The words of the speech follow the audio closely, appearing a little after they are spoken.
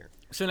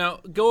So now,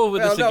 go over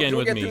this again with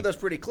We'll get me. through this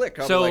pretty quick.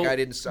 I'll So be like, I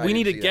didn't we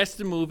need to see that. guess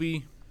the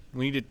movie.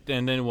 We need to,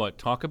 and then what?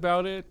 Talk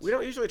about it. We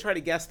don't usually try to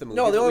guess the movie.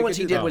 No, the but only we ones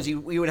could he do did that. was you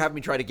would have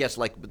me try to guess,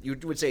 like, you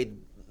would say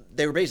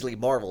they were basically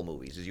Marvel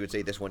movies, as you would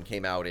say this one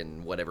came out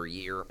in whatever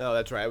year. Oh,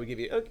 that's right. I would give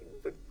you. Okay,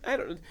 but I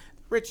don't.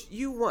 Rich,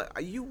 you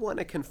want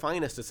to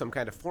confine us to some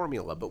kind of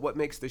formula, but what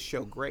makes this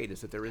show great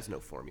is that there is no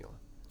formula.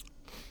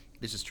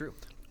 This is true.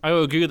 I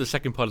will agree with the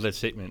second part of that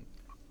statement.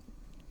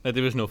 That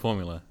there is no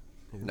formula.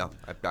 No,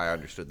 I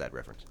understood that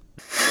reference.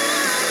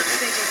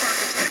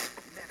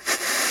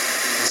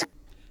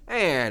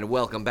 And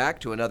welcome back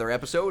to another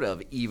episode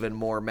of Even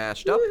More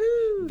Mashed Up,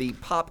 the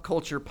pop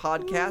culture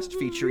podcast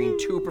featuring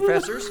two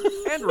professors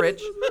and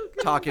Rich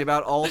talking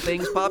about all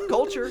things pop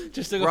culture.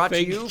 Just like a brought to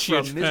fake you chit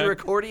from chat.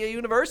 Misericordia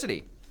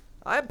University.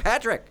 I'm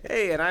Patrick.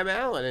 Hey, and I'm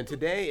Alan, and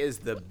today is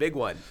the big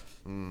one.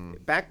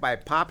 Backed by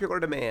popular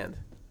demand.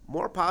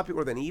 More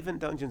popular than even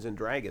Dungeons and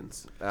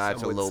Dragons. That's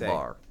some a would low say.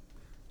 bar.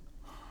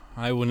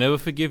 I will never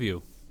forgive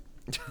you.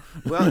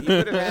 Well, you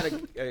could have had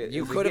a.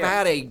 You could have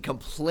had a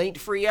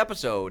complaint-free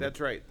episode. That's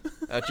right.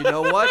 But you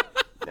know what?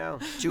 No.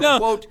 To No,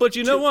 quote, but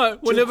you know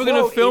what? We're to never going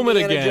to quote film it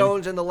Indiana again.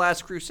 Jones and the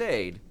Last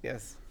Crusade.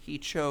 Yes. He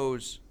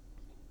chose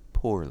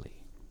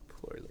poorly.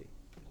 Poorly.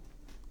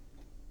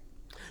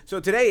 So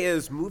today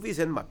is Movies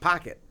in My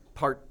Pocket.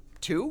 Part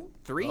 2?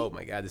 3? Oh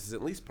my God, this is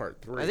at least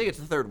part 3. I think it's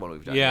the third one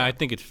we've done. Yeah, I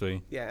think it's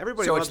 3. Yeah,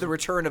 everybody So loves it's the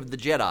Return of the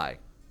Jedi.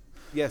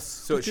 Yes,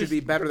 so it should be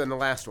better than the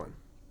last one.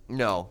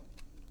 No.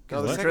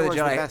 No, the Because second Return of one's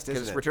the the Jedi, best, isn't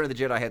because it? Return of the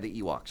Jedi had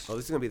the Ewoks. Oh,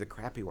 this is going to be the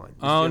crappy one.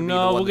 Oh gonna be the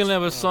no, one we're going to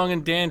that's- have a song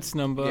and dance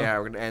number. Yeah,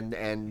 we're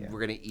gonna, we're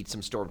gonna eat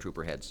some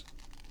stormtrooper heads.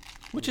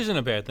 Which isn't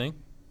a bad thing.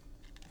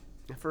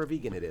 For a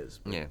vegan it is.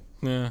 Yeah.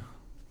 Yeah.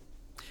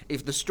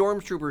 If the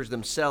stormtroopers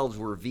themselves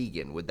were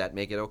vegan, would that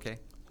make it okay?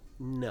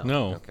 No.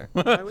 No. Okay.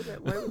 Why would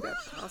that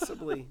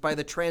possibly? By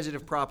the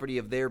transitive property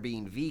of their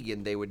being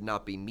vegan, they would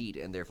not be meat,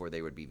 and therefore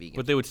they would be vegan.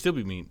 But they would still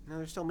be meat. No,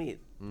 they're still meat.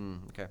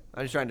 Okay.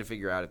 I'm just trying to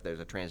figure out if there's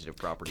a transitive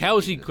property. of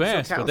Cows eat veganism.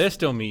 grass, cows- but they're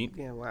still meat.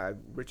 Yeah, well,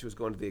 Rich was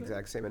going to the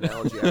exact same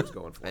analogy I was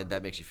going for. And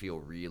that makes you feel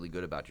really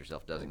good about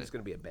yourself, doesn't It's it?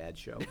 going to be a bad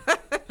show.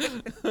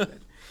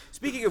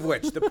 Speaking of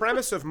which, the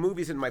premise of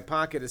Movies in My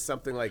Pocket is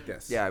something like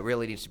this. Yeah, it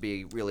really needs to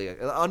be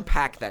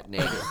unpack that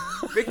name.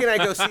 Vicky and I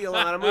go see a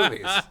lot of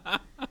movies.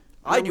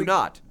 I do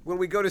not. When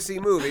we go to see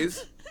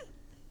movies,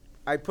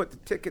 I put the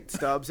ticket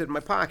stubs in my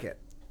pocket.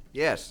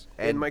 Yes,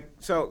 In my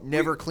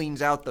never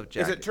cleans out the As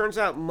jacket. it turns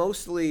out,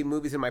 mostly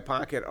movies in my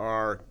pocket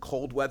are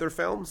cold weather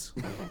films,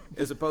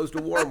 as opposed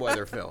to warm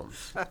weather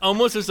films.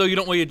 Almost as though you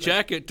don't wear your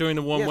jacket during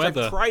the warm Yes,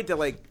 weather. I've tried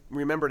to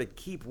remember to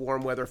keep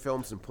warm weather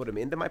films and put them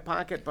into my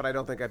pocket, but I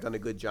don't think I've done a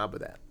good job of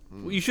that.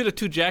 Well, you should have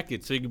 2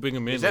 jackets so you can bring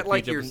them in. Is that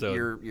like each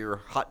episode. your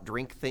hot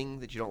drink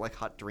thing that you don't like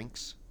hot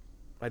drinks?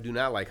 I do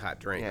not like hot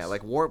drinks. Yeah,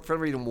 like for some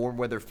reason, warm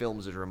weather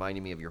films is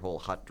reminding me of your whole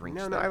hot drinks.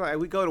 No, thing.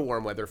 we go to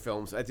warm weather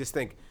films. I just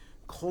think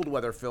cold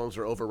weather films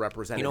are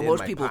overrepresented. You know, in most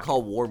my people pocket.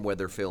 call warm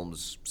weather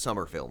films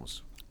summer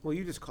films. Well,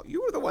 you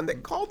were the one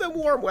that called them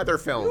warm weather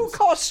films.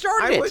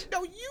 Started it.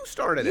 No, you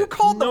started You it.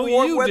 called them No,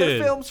 warm you weather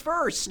did. films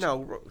first.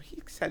 No,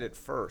 he said it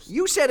first.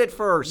 You said it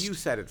first. You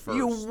said it first.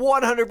 You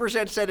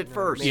 100% said it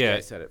first. maybe Yeah, I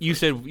said it you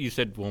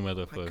said warm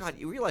weather My first. God,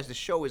 you realize the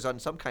show is on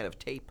some kind of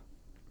tape?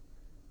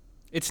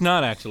 It's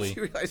not actually.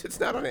 You realize it's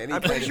not on any.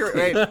 I'm pretty kind of sure.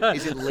 tape. Wait,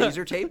 is it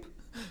laser tape?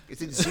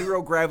 Is it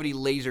zero gravity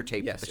laser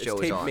tape? Yes, the it's show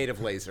tape is on. made of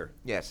laser.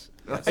 Yes,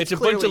 It's a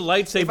bunch of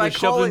lightsabers if I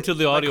call shoved it- into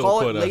the if audio I call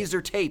recorder. it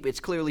laser tape. It's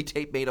clearly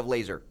tape made of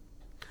laser.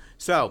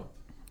 So,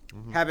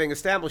 having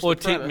established Or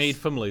the tape premise, made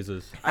from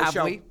lasers. I Have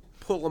shall we?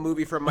 pull a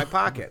movie from my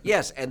pocket.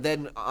 Yes, and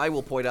then I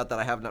will point out that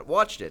I have not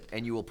watched it,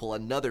 and you will pull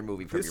another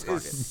movie from This your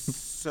pocket. is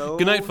so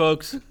Good night,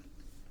 folks.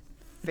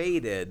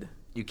 faded.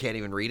 You can't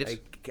even read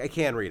it. I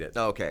can read it.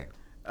 Okay.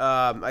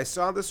 I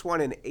saw this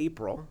one in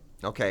April.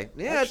 Okay.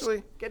 Yeah, Actually-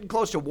 it's getting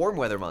close to warm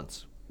weather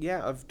months. Yeah,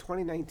 of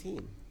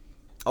 2019.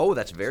 Oh,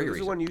 that's So very this is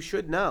recent. one you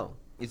should know.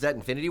 Is that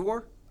Infinity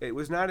War? It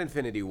was not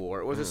Infinity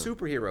War. It was a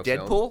superhero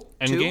film. Deadpool?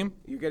 2? Endgame?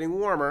 You're getting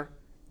warmer.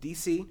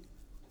 DC.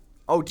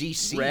 Oh,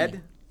 DC.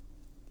 Red.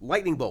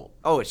 Lightning Bolt.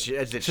 Oh, it's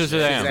Shazam.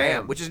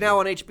 Shazam. which is now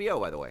on HBO,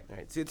 by the way. All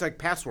right. See, it's like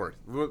Password.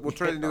 We'll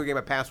turn it into a game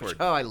of Password.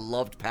 Oh, I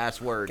loved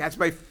Password. That's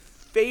my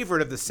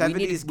favorite of the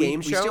 70s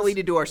game shows. We still need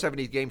to do our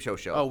 70s game show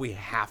show. Oh, we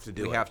have to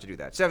do it. we have to do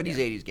that. 70s,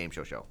 80s game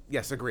show.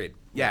 Yes, agreed.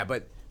 Yeah,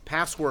 but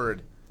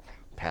Password.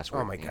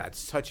 Password. Oh my yeah. God,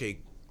 such a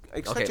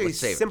let's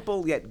save it.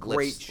 simple yet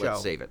great show.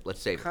 Let's save it.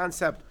 Let's save it.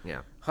 Concept.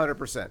 Yeah.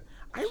 100%.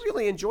 I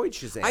really enjoyed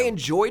Shazam. I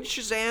enjoyed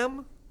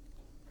Shazam,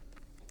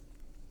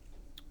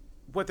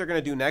 what they're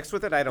going to do next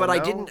with it, I don't but know.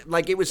 I didn't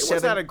like it was It seven.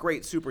 was not a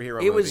great superhero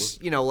movie. It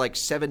was like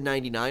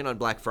 $7.99 on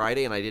Black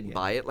Friday, and I didn't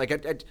buy it. Like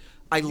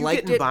I You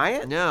liked didn't it. buy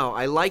it? No,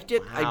 I liked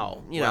it.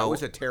 Wow. Well, it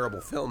was a terrible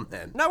film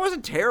then. no, it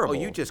wasn't terrible. Oh,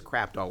 you just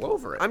crapped all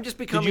over it. I'm just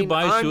becoming. you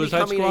buy I'm Suicide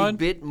becoming a Squad?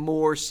 bit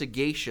more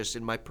sagacious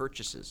in my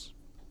purchases.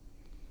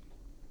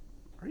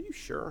 Are you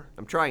sure?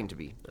 I'm trying to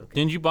be.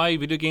 Didn't you buy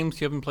video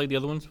games you haven't played the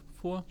other ones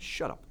before?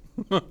 Shut up.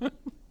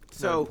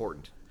 So Not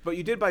important. But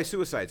you did buy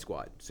Suicide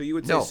Squad. So you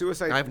would say No,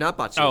 Suicide I have not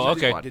bought Suicide Oh,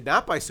 okay. Squad. Did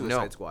not buy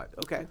Suicide No. Squad.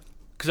 Okay.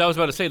 Because I was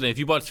about to say that if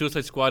you bought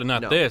Suicide Squad and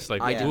not No, this,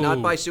 like, I did ooh,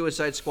 not buy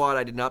Suicide Squad.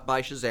 I did not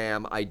buy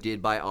Shazam. I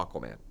did buy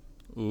Aquaman.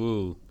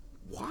 Ooh.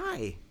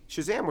 Why?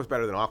 Shazam was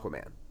better than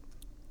Aquaman.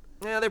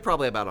 Yeah, they're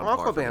probably about on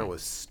par. for Aquaman me.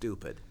 was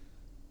stupid.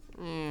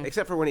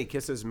 Except for when he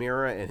kisses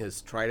Mira and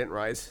his trident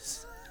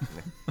rises.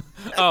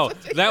 Oh,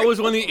 that was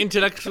when the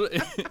intellectual.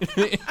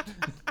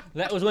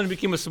 That was when it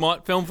became a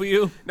smart film for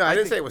you. No, I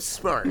didn't say it was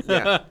smart.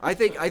 Yeah, I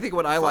think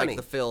what I Funny. liked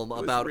the film It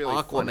was about really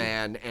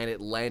Aquaman and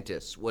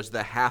Atlantis was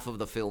the half of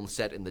the film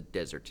set in the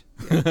desert.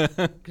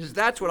 Because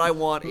that's what I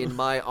want in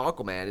my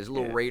Aquaman is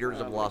little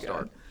Raiders of Lost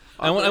Ark.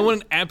 I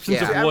want an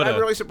absence Yeah. See, of water. I'm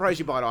really surprised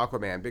you bought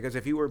Aquaman because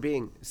if you were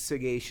being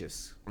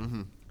sagacious,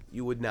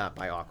 you would not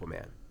buy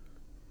Aquaman.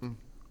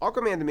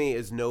 Aquaman to me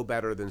is no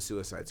better than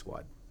Suicide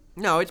Squad.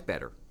 No, it's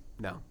better.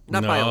 No,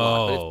 Not by a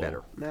lot, but No. it's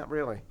better. not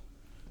really.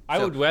 I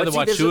would rather But see,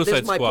 watch this is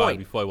Suicide my Squad point.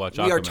 before I watch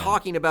We Aquaman. are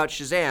talking about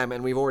Shazam,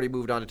 and we've already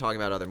moved on to talking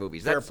about other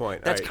movies. Fair That's,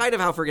 point. That's All right. kind of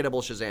how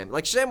forgettable Shazam.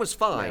 Like Shazam was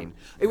fine.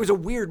 It was a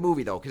weird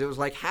movie though, because it was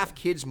like half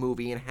kids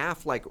movie and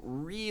half like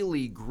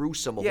really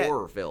gruesome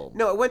horror film.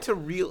 No, it went to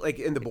real like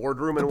in the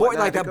boardroom and Boy, whatnot.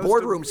 like It that goes to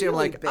boardroom scene, I'm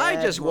really like, I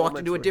bad just walked moments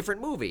into a where-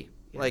 different movie.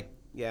 Like,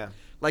 Yeah.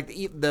 like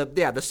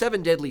the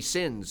Seven Deadly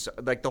Sins,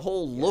 like the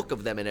whole look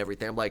of them and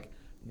everything. I'm like,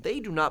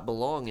 they do not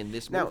belong in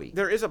this Now movie.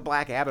 there is a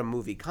Black Adam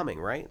movie coming,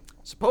 right?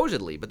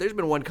 Supposedly, but there's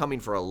been one coming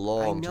for a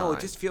long I know. time.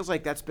 It just feels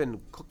like that's been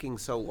cooking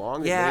so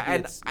long. that Yeah, maybe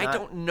and it's I not-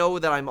 don't know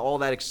that I'm all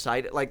that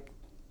excited. Like,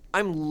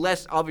 I'm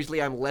less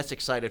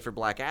excited for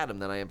Black Adam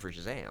than I am for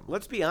Shazam.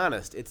 Let's be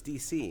honest. It's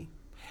DC.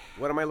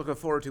 What am I looking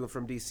forward to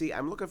from DC?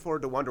 I'm looking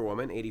forward to Wonder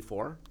Woman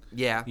 '84.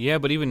 Yeah. Yeah,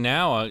 but even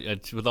now,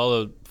 it's, with all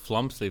the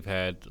flumps they've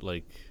had,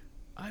 like,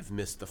 I've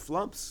missed the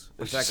flumps.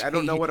 In fact, I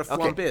don't know what a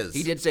flump Okay, is.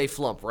 He did say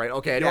flump, right?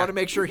 Okay, I Yeah. want to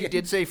make sure he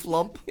did say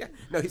flump. Yeah.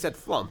 No, he said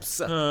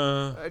flumps.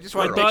 I just I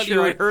want to make thought sure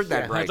you I were- heard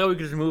that yeah, I right. thought we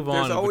could just move There's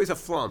on. always a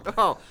flump.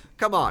 Oh,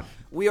 come on.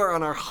 We are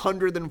on our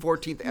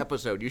 114th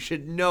episode. You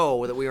should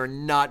know that we are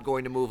not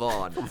going to move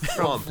on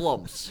from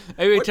flumps.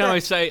 Every What time the- I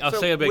say, I'll so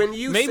say a bit. when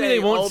you Maybe say they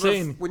won't all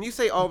say. when you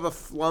say all the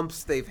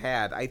flumps they've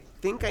had, I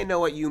think I know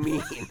what you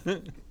mean.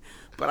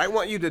 But I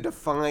want you to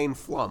define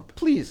flump.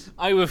 Please.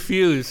 I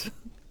refuse.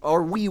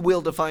 Or we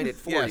will define it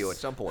for Yes. you at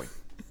some point.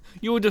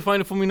 You would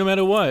define it for me no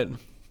matter what.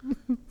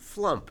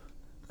 Flump,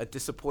 a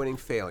disappointing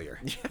failure.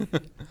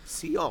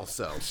 See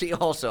also. See,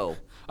 also,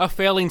 A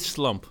failing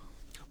slump.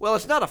 well,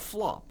 it's not a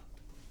flop.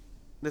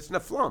 That's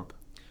not flump.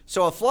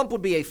 So a flump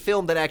would be a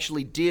film that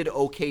actually did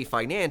okay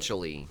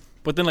financially,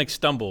 But then, like,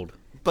 stumbled.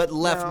 but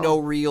left Well, no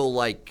real,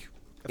 like,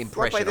 Flump,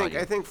 impression on you.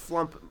 I think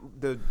flump,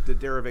 the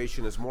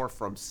derivation is more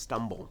from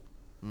stumble.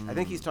 I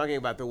think he's talking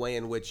about the way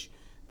in which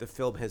the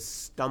film has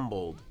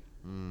stumbled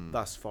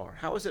thus far.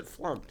 How is it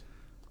flumped?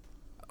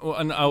 Well,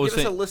 and I was Give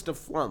us a saying, list of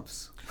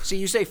flumps. See,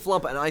 you say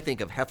flump, and I think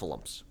of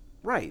heffalumps.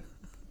 Right.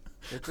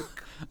 It's a,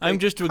 I'm like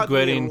just cuddly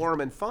regretting- and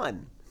warm and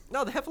fun.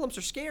 No, the heffalumps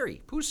are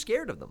scary. Who's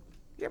scared of them?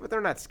 Yeah, but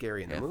they're not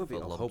scary in the movie.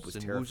 All Hope was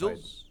and terrified.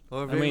 woozles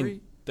are I mean,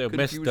 very they're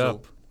messed confusal.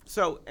 up.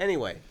 So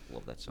anyway,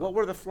 Love that song. what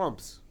were the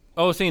flumps?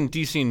 I was saying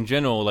DC in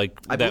general, like,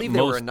 I that believe they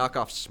most. were a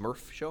knockoff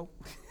Smurf show.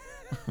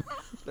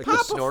 Like the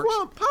Papa Snorks.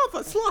 flump,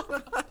 Papa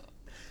slump.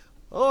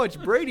 Oh, it's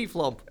Brady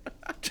Flump.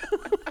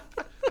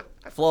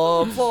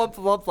 Flump, flump,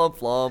 flump, flump,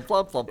 flump,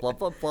 flump, flump, flump,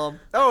 flump, flump.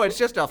 Oh, it's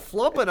just a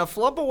flump and a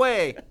flump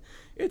away.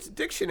 It's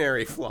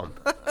dictionary flump.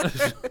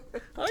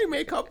 I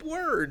make up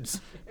words.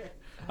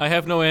 I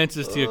have no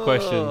answers to your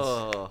questions.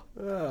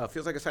 Oh,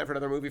 Feels like it's time for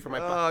another movie from my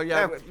Oh, pocket.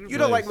 yeah. You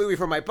don't like Nice. movie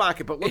from my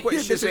pocket, but look what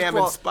This is Shazam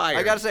qual- inspired.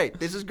 I gotta say,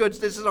 this is good.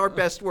 This is our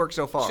best work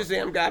so far.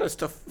 Shazam got us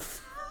to.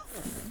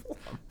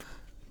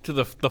 To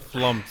the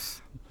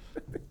flumps.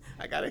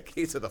 I got a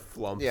case of the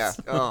flumps. Yeah.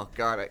 Oh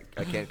God,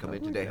 I can't come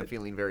in today. I'm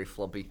feeling very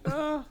flumpy.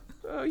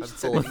 Oh, you should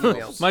full send of me flumps.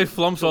 emails. My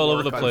flumps all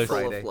over the work on place. Full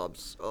Friday. of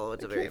flumps. Oh,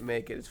 it's a I very can't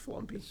make it. It's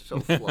flumpy. so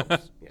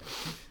flumps. Yeah.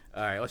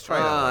 All right, let's try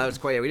that. That one. was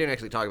quite. Yeah, we didn't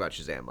actually talk about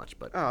Shazam much,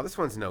 but Oh, this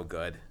one's no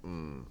good.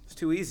 It's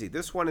too easy.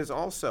 This one is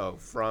also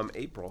from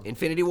April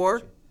Infinity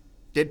War,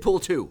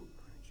 Deadpool 2.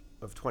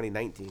 of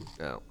 2019.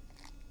 Oh.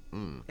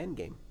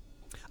 Endgame.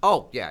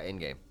 Oh yeah,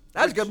 Endgame.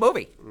 That was a good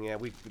movie. Yeah,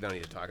 we don't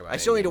need to talk about it. I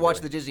still need to watch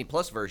the Disney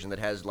Plus version that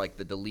has like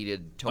the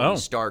deleted Tony Oh.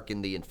 Stark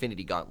in the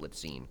Infinity Gauntlet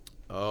scene.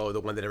 Oh, the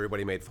one that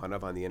everybody made fun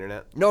of on the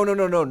internet? No.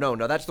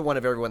 That's the one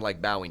of everyone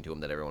like bowing to him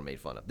that everyone made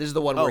fun of. This is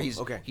the one Oh, where he's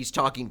okay. he's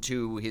talking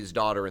to his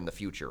daughter in the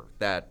future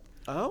that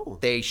Oh.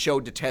 they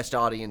showed to test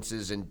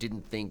audiences and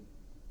didn't think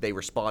they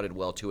responded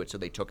well to it, so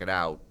they took it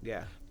out.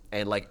 Yeah.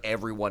 And like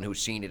everyone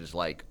who's seen it is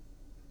like,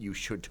 you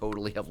should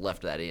totally have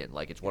left that in.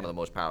 Like it's one of the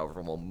most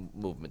powerful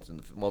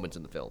moments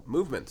in the film.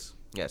 Movements.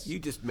 Yes. You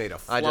just made a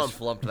I flump. just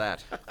flumped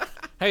that.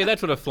 Hey,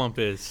 that's what a flump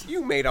is.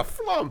 You made a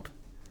flump.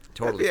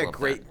 Totally That'd be a flumped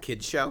great that.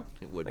 kid show.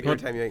 It would Like be.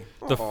 every time you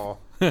The oh,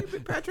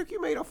 Patrick, you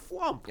made a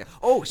flump. Yeah.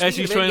 Oh, speaking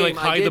she's of trying to, Endgame,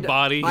 like, hide the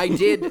body. I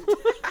did.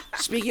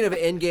 Speaking of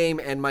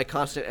Endgame and my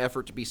constant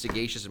effort to be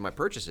sagacious in my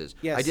purchases,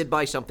 Yes. I did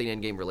buy something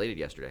Endgame related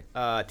yesterday.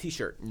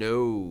 T-shirt.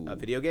 No. A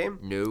video game?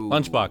 No.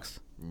 Lunchbox.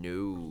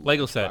 No.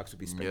 Lego set. Box would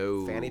be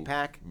No. fanny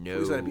pack? No.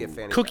 Who's going to be a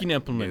fanny Cooking pack?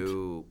 implement.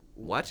 No.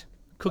 What?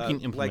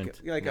 Cooking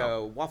implement. Like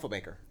a waffle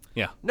maker.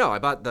 Yeah. No, I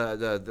bought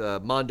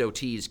the Mondo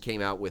Tees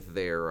came out with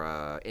their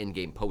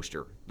Endgame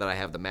poster that I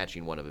have the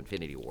matching one of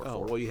Infinity War Oh,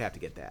 for. well, you have to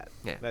get that.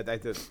 Yeah. I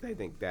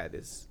think that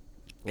is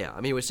Yeah,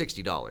 I mean it was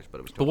 $60, but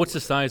it was. But what's the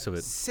worth it. size of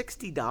it?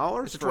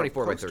 $60. It's a for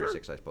 24 by poster?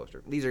 36 size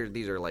poster. These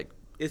are like.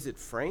 Is it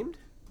framed?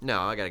 No,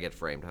 I gotta get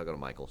framed. I'll go to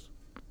Michael's.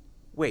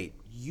 Wait,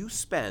 you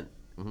spent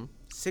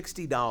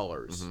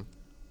 $60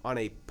 on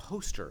a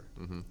poster.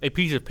 A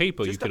piece of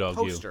paper, you Just could a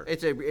argue. poster.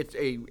 It's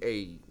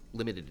a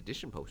limited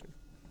edition poster.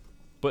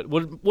 But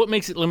what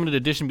makes it limited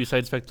edition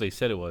besides the fact that they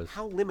said it was?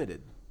 How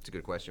limited? It's a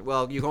good question.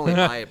 Well, you can only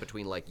buy it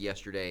between like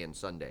yesterday and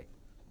Sunday.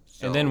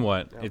 And then So-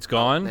 what? It's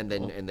gone? And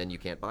then you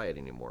can't buy it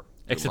anymore.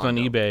 through Except on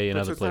Mondo. eBay and But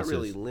other so it's places. not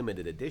really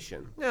limited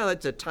edition. No,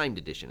 that's a timed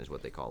edition, is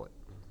what they call it.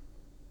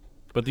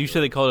 But you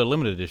said they call it a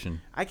limited edition.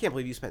 I can't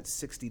believe you spent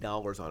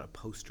 $60 on a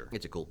poster.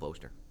 It's a cool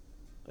poster.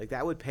 Like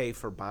that would pay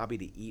for Bobby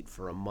to eat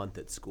for a month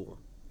at school.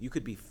 You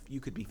could be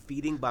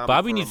feeding Bobby.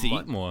 Bobby for needs a to eat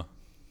month, more.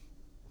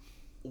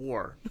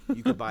 Or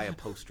you could buy a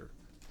poster.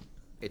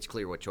 It's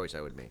clear what choice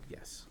I would make.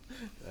 Yes.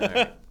 All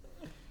right.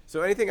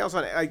 So anything else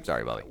on?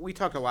 Sorry, Bobby. We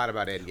talked a lot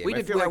about Endgame. We I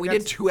did. feel like We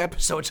did that's- 2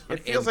 episodes on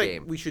It feels Endgame.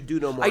 like we should do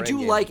no more. I do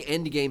Endgame. like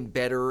Endgame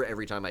better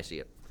every time I see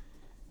it.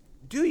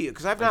 Do you?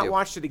 Because I've not do.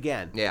 watched it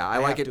again. Yeah, I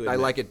like have it. to I admit.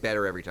 like it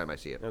better every time I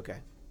see it. Okay.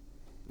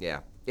 Yeah,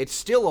 it's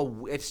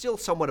still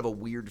somewhat of a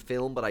weird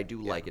film, but I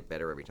do like it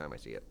better every time I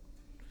see it.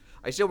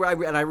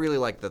 And I really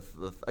like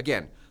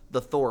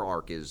the Thor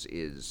arc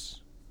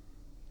is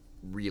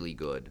really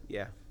good.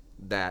 Yeah.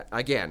 That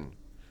again,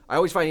 I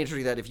always find it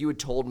interesting that if you had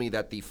told me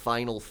that the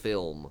final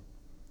film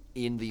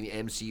in the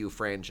MCU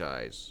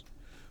franchise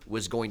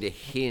was going to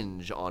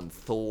hinge on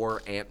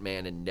Thor,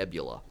 Ant-Man, and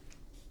Nebula,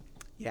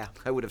 Yeah.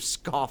 I would have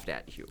scoffed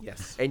at you.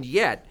 Yes. And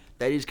yet,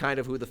 that is kind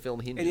of who the film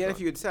hinges And yet, on.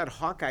 if you had said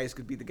Hawkeye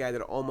could be the guy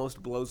that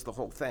almost blows the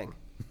whole thing,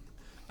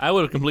 I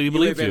would have completely you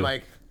would have believed been you.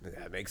 like,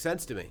 that makes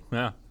sense to me.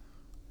 Yeah.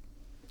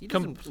 He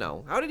doesn't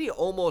know. How did he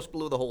almost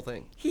blow the whole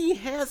thing? He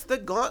has the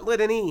gauntlet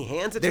and he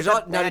hands it There's to the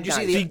all- now, bad did you see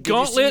guy. the- The Did you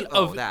gauntlet see-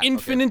 oh, of that, okay.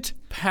 infinite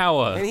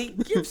power. and he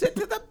gives it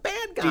to the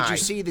bad guy. Did you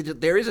see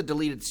there is a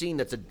deleted scene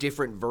that's a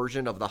different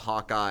version of the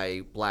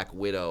Hawkeye Black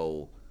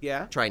Widow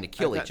Yeah? trying to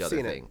kill I've not each other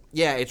seen it. thing?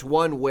 Yeah, it's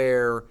one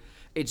where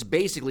it's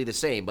basically the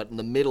same, but in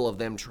the middle of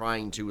them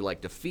trying to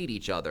like defeat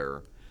each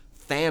other,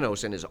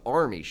 Thanos and his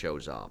army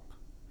shows up.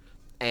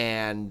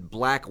 And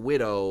Black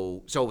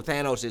Widow, so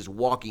Thanos is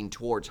walking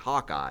towards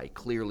Hawkeye,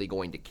 clearly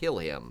going to kill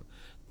him,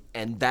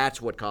 and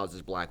that's what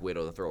causes Black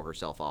Widow to throw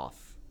herself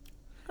off.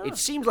 It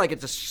seems like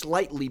it's a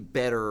slightly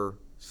better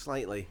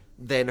Slightly.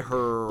 than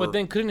her. But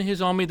then couldn't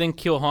his army then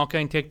kill Hawkeye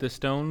and take the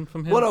stone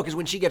from him? Well, no, because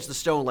when she gets the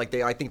stone, I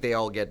think they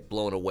all get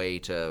blown away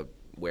to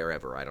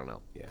wherever. I don't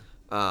know.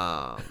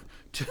 Yeah.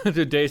 To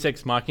the Deus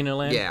Ex Machina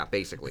land? Yeah,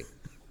 basically.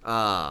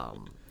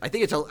 I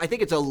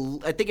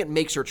think it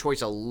makes her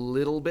choice a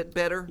little bit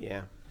better.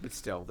 Yeah. But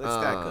still, that's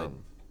that good.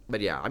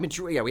 But yeah, I mean,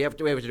 true. Yeah, we have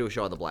to do a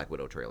show on the Black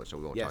Widow trailer, so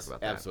we won't Yes, talk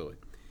about that. absolutely.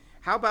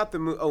 How about the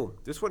movie? Oh,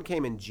 this one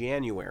came in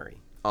January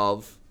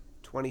Of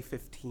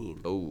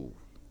 2015. oh,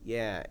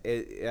 Yeah.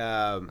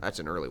 that's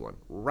an early one.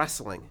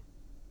 Wrestling.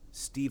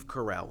 Steve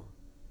Carell.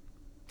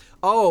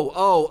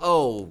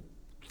 Oh,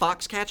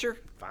 Foxcatcher.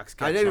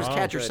 Foxcatcher. I think it was Oh,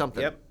 Catcher Good.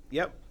 something.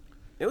 Yep.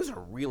 It was a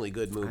really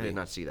good movie. I did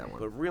not see that one.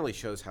 But really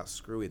shows how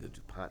screwy the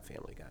DuPont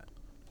family got.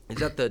 Is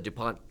that the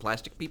DuPont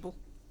plastic people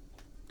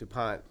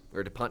DuPont.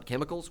 or DuPont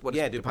chemicals? What is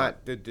Yeah, DuPont.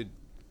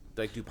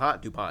 Like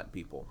DuPont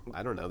people.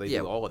 I don't know. They Yeah,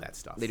 do all of that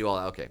stuff. They do all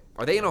that. Okay.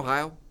 Are they in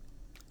Ohio?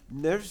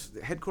 They're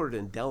headquartered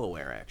in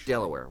Delaware, actually.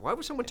 Delaware. Why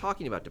was someone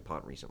talking about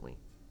DuPont recently?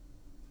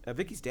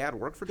 Vicky's dad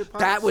worked for DuPont.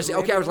 That was so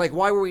okay. maybe- I was like,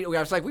 why were we? I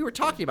was like, we were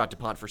talking about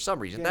DuPont for some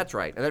reason. Yeah. That's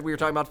right. And then we were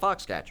talking about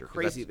Foxcatcher. 'cause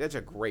Crazy. That's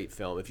a great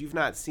film. If you've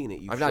not seen it,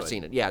 you I've should. not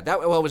seen it. Yeah,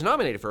 it was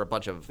nominated for a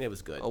bunch of It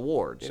was good.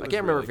 awards. It I was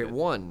can't remember really if it good.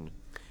 won.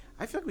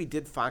 I feel like we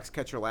did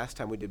Foxcatcher last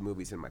time we did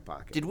Movies in My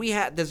Pocket. Did we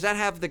have? Does that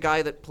have the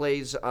guy that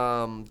plays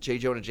J.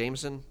 Jonah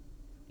Jameson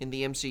in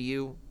the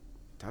MCU?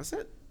 Does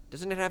it?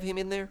 Doesn't it have him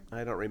in there?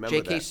 I don't remember.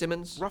 J.K. that.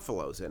 Simmons?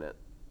 Ruffalo's in it.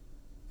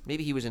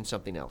 Maybe he was in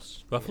something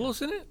else.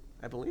 Buffalo's in it?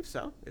 I believe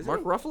so. Isn't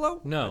Mark he?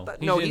 Ruffalo? No, I thought-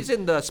 he's no, in- he's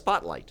in the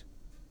Spotlight.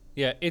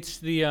 Yeah, it's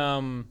the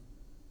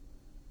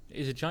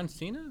is it John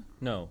Cena?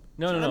 No.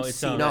 No, John it's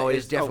Cena. No, it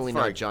is is- definitely oh,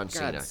 for not John God's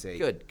Cena. sake.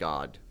 Good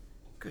God.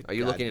 Good Are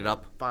you God. looking it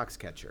up?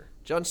 Foxcatcher.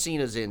 John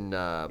Cena's in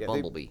Yeah,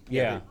 Bumblebee.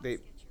 Yeah. They,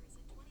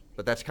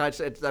 But that's kind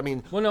of, I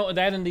mean, Well, no,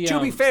 that and the to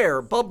be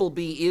fair,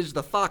 Bumblebee is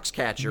the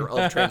Foxcatcher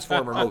of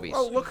Transformer movies.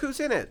 oh, look who's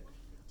in it.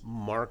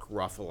 Mark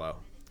Ruffalo.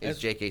 Is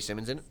J.K.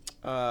 Simmons in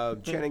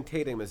it? Channing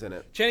Tatum is in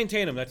it. Channing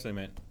Tatum. That's what I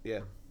meant.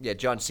 Yeah. Yeah,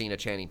 John Cena,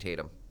 Channing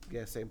Tatum.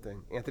 Yeah, same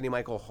thing. Anthony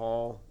Michael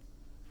Hall.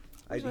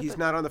 Who's that He's thing?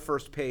 not on the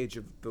first page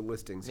of the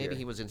listings Maybe here.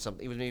 he was in some.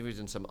 Maybe he was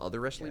in some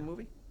other wrestling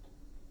movie.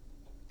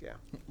 Yeah.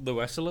 The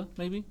Wrestler,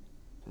 maybe.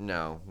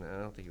 No,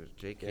 I don't think he was.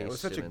 J.K. Yeah, it was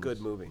such a Simmons.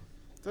 good movie.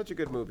 Such a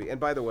good movie. And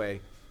by the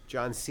way,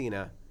 John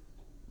Cena,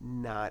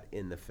 not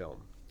in the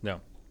film. No.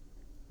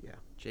 Yeah.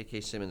 J.K.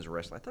 Simmons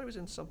wrestling. I thought he was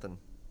in something.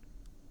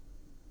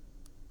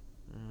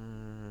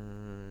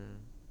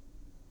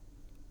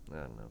 I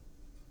don't know.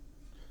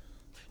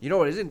 You know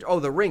what he's in? Oh,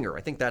 The Ringer.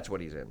 I think that's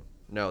what he's in.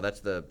 No,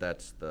 that's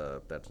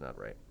not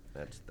right.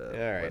 That's the.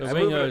 All right. The I'm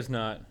Wingo moving- is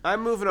not.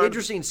 I'm moving on.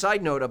 Interesting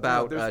side note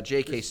about there's-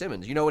 J.K.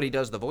 Simmons. You know what he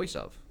does the voice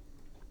of?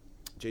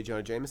 J.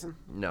 Jonah Jameson?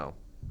 No,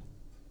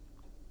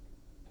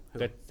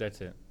 That's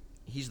it.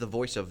 he's the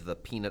voice of the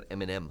Peanut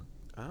M&M.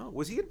 Oh,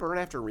 was he in Burn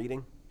After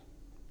Reading?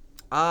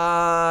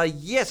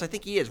 Yes, I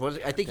think he is. I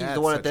think he's That's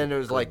the one at such the a end that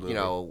was good like, movie.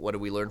 what do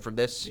we learn from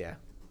this? Yeah.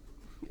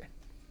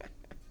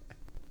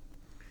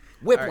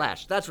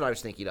 Whiplash. That's what I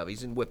was thinking of.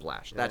 He's in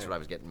Whiplash. That's what I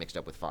was getting mixed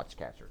up with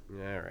Foxcatcher.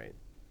 All right.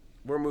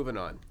 We're moving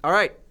on. All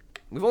right.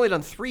 We've only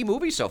done 3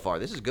 movies so far.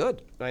 This is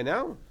good. I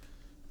know.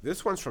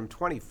 This one's from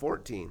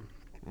 2014,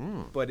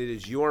 but it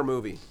is your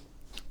movie.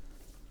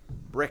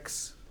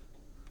 Bricks.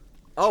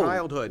 Oh,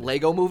 Childhood.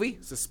 Lego movie?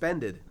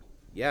 Suspended.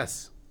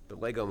 Yes, the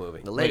Lego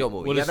movie. The Lego Wait,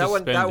 movie. what Yeah, is that one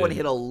Suspended?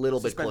 hit a little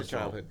bit Suspended close to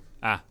home. childhood.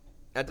 Ah.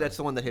 That's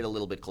the one that hit a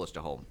little bit close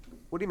to home.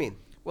 What do you mean?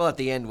 Well, at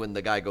the end when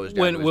the guy goes down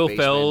to When his Will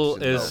basement Ferrell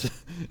and- is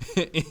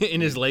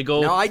in his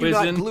Lego Now, I do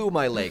prison. not glue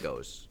my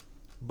Legos.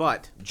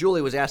 But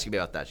Julie was asking me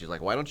about that. She's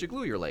like, why don't you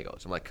glue your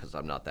Legos? I'm like, because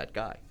I'm not that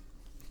guy.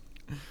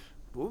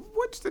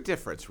 what's the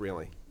difference,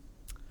 really?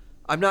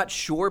 I'm not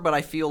sure, but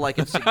I feel like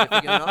it's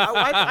significant enough.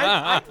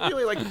 I'd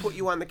really like to put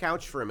you on the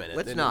couch for a minute.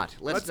 Let's and not.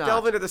 Let's not.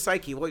 delve into the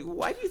psyche.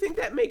 Why do you think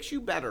that makes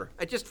you better?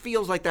 It just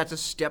feels like that's a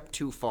step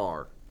too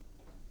far.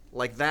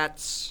 Like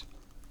that's,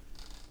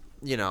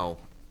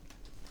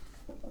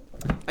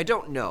 I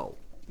don't know.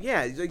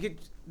 Yeah,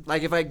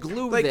 Like if I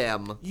glue like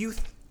them,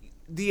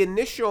 the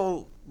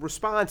initial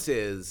response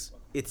is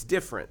it's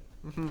different,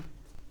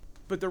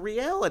 but the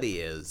reality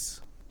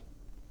is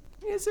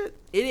it?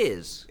 it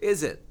is.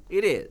 Is it?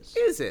 It is.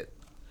 Is it?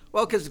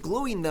 Well, because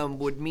gluing them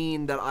would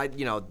mean that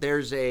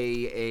there's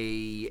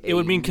It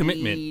would mean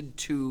commitment. need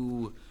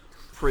to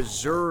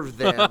preserve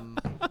them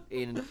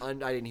in. I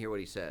didn't hear what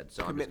he said.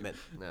 So Commitment.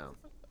 No.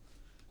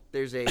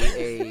 There's a. So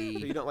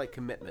you don't like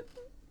commitment?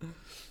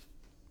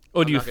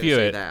 Or do you I'm not gonna fear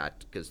say it? that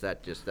because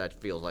that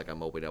feels like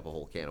I'm opening up a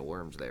whole can of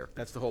worms there.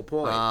 That's the whole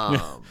point.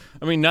 I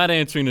mean, not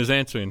answering is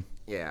answering.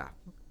 Yeah.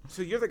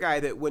 So you're the guy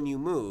that when you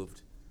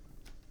moved,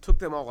 took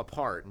them all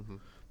apart,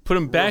 Put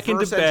them back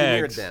into reverse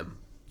engineered bags. them,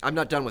 I'm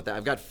not done with that.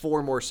 I've got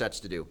 4 more sets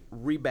to do.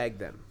 rebagged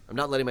them. I'm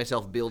not letting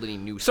myself build any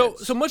new So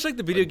sets. much like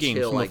the video games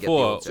Until from I get the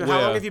before. old So set. how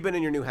long where- have you been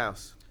in your new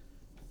house?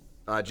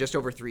 Just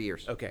over 3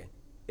 years. Okay,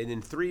 and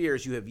in 3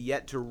 years you have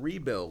yet to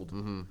rebuild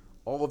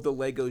all of the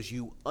Legos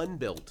you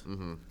unbuilt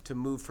to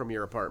move from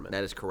your apartment.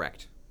 That is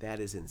correct. That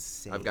is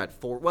insane. I've got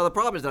 4. Well, the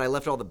problem is that I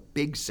left all the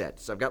big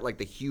sets. I've got like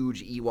the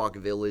huge Ewok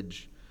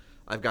Village.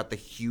 I've got the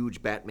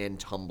huge Batman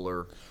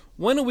tumbler.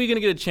 When are we going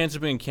to get a chance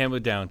of bringing camera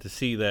down to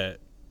see that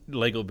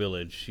Lego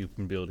village you've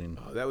been building?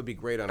 Oh, that would be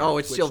great on. Oh, our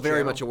it's Twitch still very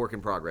channel. much a work in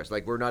progress.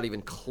 Like we're not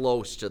even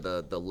close to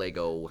the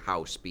Lego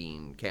house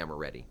being camera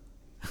ready.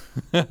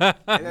 And then,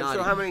 Not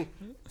so how even. many?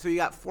 So you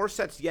got 4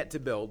 sets yet to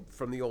build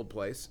from the old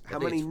place. How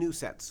think many it's- new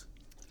sets?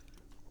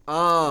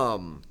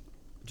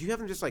 Do you have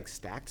them just like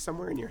stacked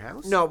somewhere in your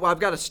house? No, well, I've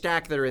got a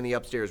stack that are in the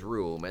upstairs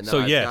room, and then So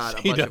I've yes, got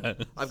a he bunch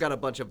does. I've got a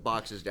bunch of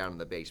boxes down in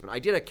the basement. I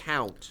did a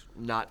count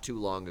not too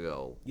long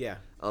ago. Yeah.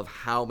 Of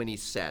how many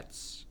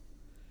sets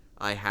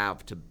I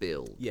have to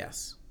build.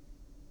 Yes.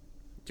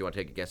 Do you want to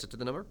take a guess at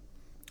the number?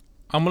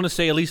 I'm going to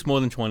say at least more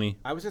than 20.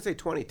 I was gonna say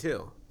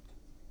 22.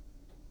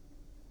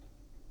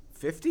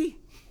 50?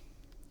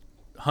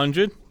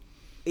 100?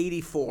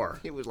 84.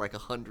 It was like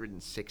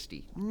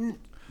 160,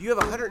 You have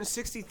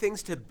 160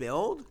 things to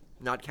build,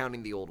 not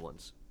counting the old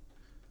ones.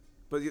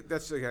 but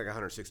that's like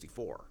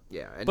 164.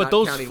 Yeah, and But not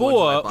those counting 4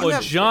 ones that I bought.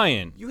 are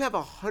giant. You have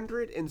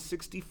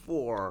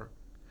 164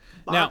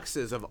 Now,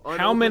 boxes of unopened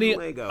how many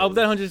Legos. of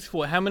that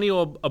 164? How many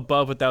are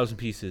above 1,000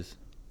 pieces?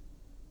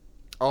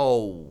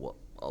 Oh,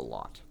 a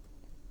lot.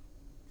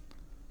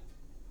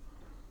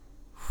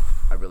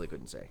 I really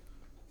couldn't say,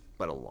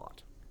 but a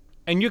lot.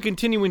 And you're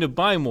continuing to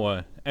buy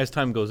more as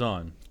time goes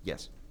on.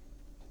 Yes.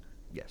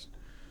 Yes.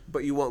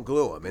 But you won't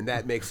glue them, and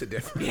that makes a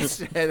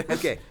difference.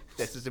 Okay,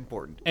 this is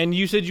important. And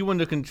you said you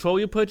wanted to control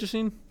your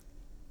purchasing?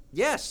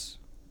 Yes,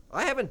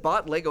 I haven't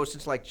bought Lego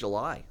since like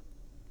July.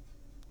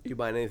 You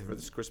buying anything for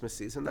this Christmas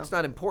season, though? That's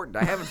not important.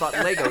 I haven't bought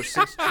Lego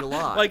since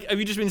July. Like, have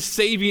you just been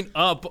saving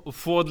up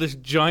for this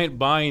giant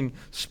buying So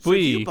do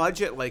spree? you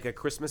budget like a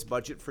Christmas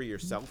budget for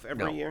yourself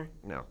every no, year?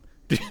 no.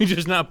 Do you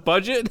just not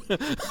budget?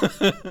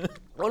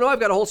 Oh no, I've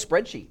got a whole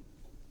spreadsheet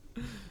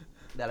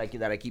that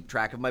I keep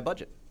track of my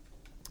budget.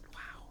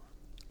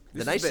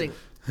 This nice has been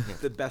thing-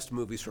 the best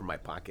movies from my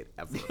pocket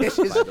ever. This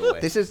by the way,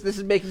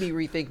 is making me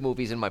rethink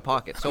movies in my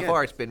pocket. So Yeah.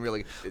 far, it's been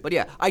really. But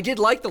yeah, I did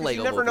like the 'Cause Lego.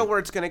 you never movie. know where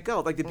it's going to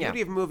go. Like the Yeah.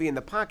 beauty of a movie in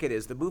the pocket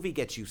is the movie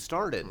gets you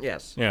started.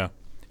 Yes. Yeah.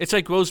 It's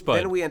like Rosebud.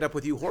 Then we end up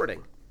with you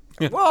hoarding.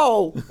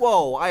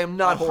 Whoa! I am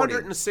not hoarding.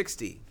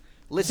 160.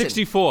 Listen.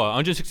 64.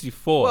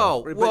 164.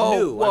 Whoa! But Whoa!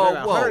 new. Whoa!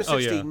 160 Oh,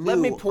 yeah. new, Let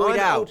me point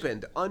out-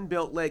 unopened,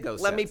 unbuilt Lego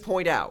sets. Let me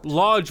point out.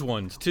 Large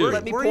ones, too.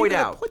 Let me Where are you point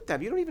gonna out. put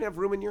them? You don't even have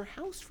room in your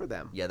house for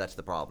them. Yeah, that's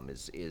the problem.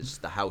 Is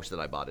the house that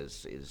I bought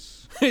is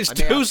It's I may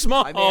too have-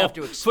 small I may have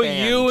to for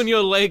expand. you and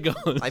your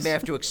Legos. I may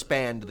have to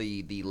expand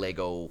the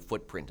Lego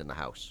footprint in the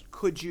house.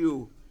 Could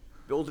you?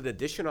 build an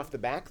addition off the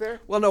back there?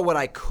 Well, no. What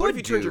I could What if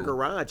you turned your do-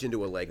 garage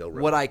into a Lego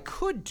room? What I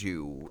could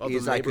do All the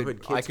is I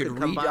neighborhood could kids could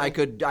come by? I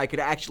could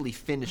actually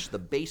finish the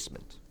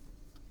basement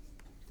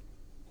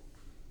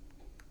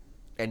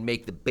and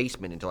make the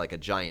basement into like a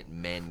giant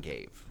man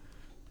cave.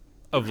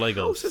 Of House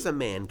Legos. is a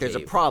man cave. There's a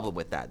problem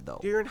with that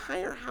though. Your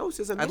entire house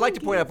is a man I'd like to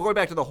point cave. out, going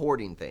back to the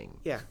hoarding thing,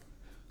 Yeah.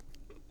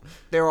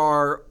 there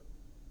are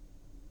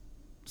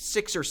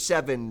 6 or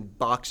 7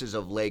 boxes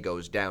of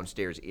Legos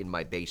downstairs in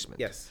my basement.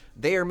 Yes.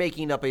 They are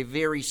making up a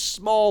very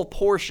small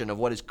portion of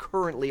what is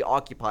currently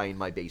occupying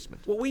my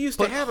basement. Well, we used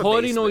But to have a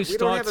hoarding basement. always We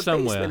don't have a starts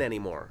somewhere. basement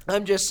anymore.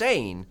 I'm just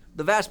saying,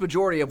 the vast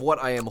majority of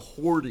what I am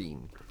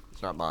hoarding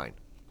is not mine.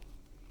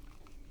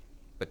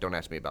 But don't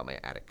ask me about my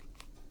attic.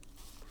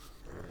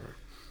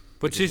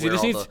 But seriously, Where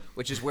this all needs.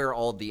 which is where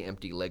all the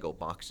empty Lego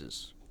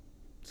boxes.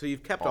 So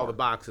you've kept all the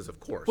boxes, of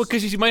course. Well,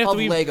 because he might have Of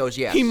to. Legos,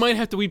 yes. He might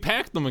have to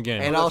repack them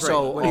again. And Well, that's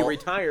also, right. When he all-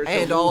 retires, he'll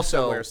and move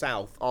also somewhere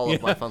south. all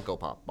of my Funko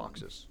Pop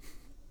boxes.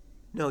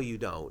 No, you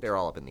don't. They're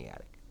all up in the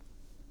attic.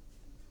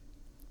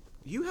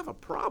 You have a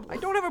problem. I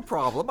don't have a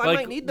problem. I like,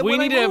 might need them we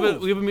when need I to have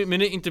move. we have a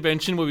minute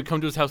intervention where we come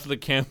to his house with a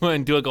camera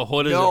and do like a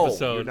hoarders No,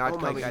 episode. you're not Oh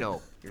my coming. God. No,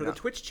 For you're the not.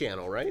 Twitch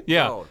channel, right?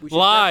 Yeah, No. We should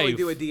definitely live.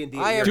 do a D&D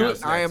I at am. your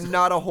house I next. am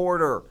not a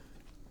hoarder.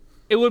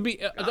 It would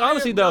be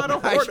honestly am though. not a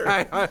hoarder.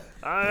 I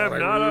I'm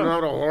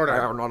not a hoarder.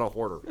 am not a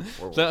hoarder.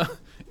 So,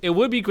 it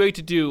would be great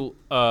to do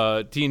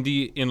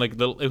D&D in like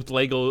with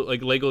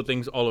Lego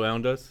things all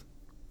around us.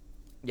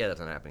 Yeah,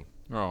 that's not happening.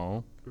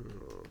 Oh.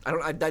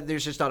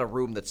 There's just not a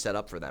room that's set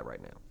up for that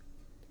right now.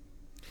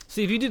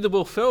 See, if you did the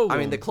Will Ferrell room, I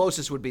mean, the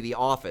closest would be the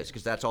office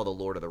because that's all the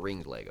Lord of the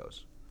Rings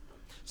Legos.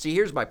 See,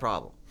 here's my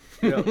problem.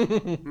 A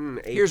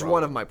Here's problem.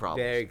 one of my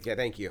problems. Yeah,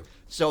 thank you.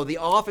 So the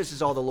office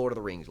is all the Lord of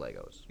the Rings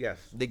Legos. Yes.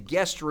 The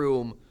guest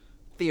room,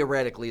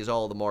 theoretically, is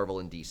all the Marvel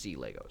and DC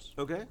Legos.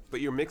 Okay, but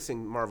you're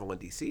mixing Marvel and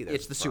DC. That's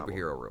It's the problem.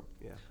 superhero room.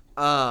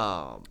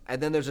 Yeah.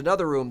 And then there's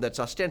another room that's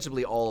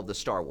ostensibly all of the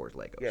Star Wars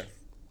Legos. Yes.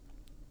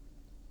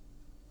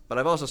 But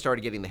I've also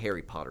started getting the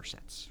Harry Potter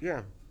sets,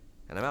 Yeah.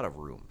 and I'm out of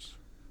rooms.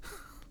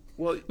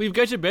 Well, we've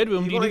got your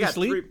bedroom. Do you've you only need to got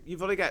sleep?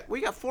 You've only got. We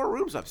got 4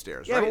 rooms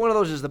upstairs, Yeah, right? but one of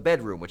those is the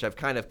bedroom, which I've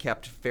kind of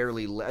kept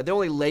fairly. The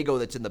only Lego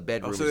that's in the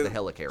bedroom so is the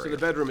helicarrier, So the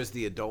bedroom is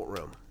the adult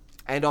room.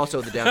 and also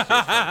the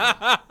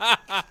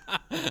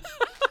downstairs.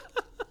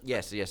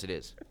 Yes, it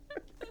is.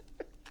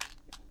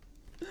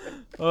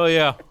 Oh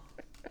yeah.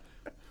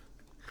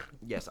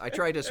 Yes, I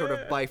try to sort of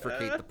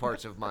bifurcate the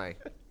parts of my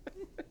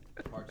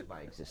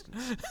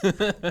existence.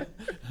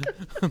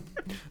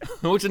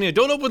 What's in here?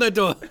 Don't open that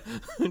door.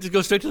 Just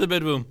go straight to the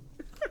bedroom.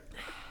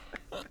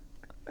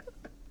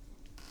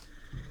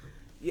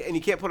 Yeah, and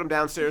you can't put them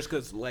downstairs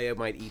because Leia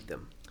might eat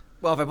them.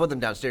 Well, if I put them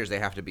downstairs, they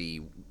have to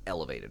be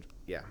elevated,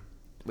 Yeah.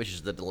 which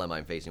is the dilemma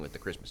I'm facing with the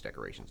Christmas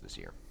decorations this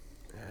year.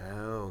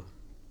 Oh.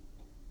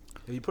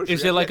 Have you pushed Is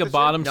your there deck like yet a this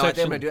bottom No, I think I'm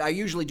section? gonna do. I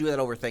usually do that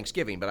over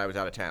Thanksgiving, but I was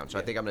out of town, so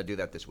I think I'm gonna do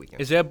that this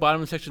weekend. Is there a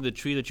bottom section of the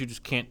tree that you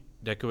just can't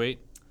decorate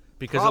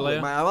because Probably.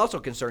 of Leia? I'm also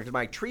concerned because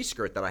my tree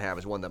skirt that I have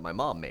is one that my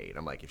mom made.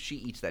 I'm like, if she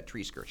eats that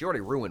tree skirt, she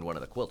already ruined one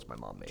of the quilts my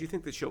mom Do you made.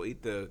 think that she'll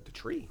eat the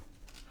tree?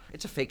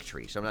 It's a fake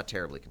tree, so I'm not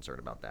terribly concerned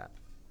about that.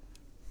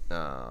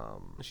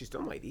 She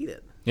still might eat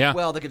it. Yeah.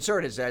 Well, the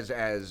concern is,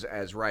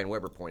 as Ryan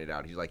Weber pointed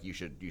out, he's like, you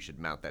should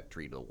mount that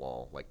tree to the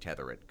wall, like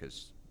tether it,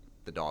 because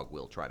the dog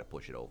will try to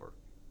push it over.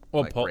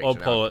 or like pull, breaks or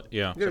it pull out. it.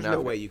 Yeah. There's now no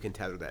if- way you can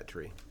tether that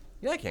tree.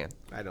 Yeah, I can.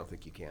 I don't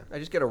think you can. I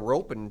just get a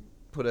rope and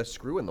put a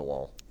screw in the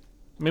wall.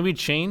 Maybe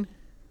chain.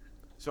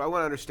 So I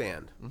want to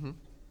understand. Mm-hmm.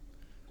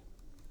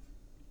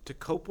 To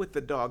cope with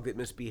the dog that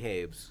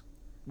misbehaves,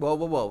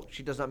 Whoa.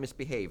 She does not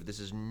misbehave. This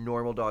is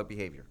normal dog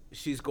behavior.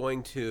 she's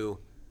going to.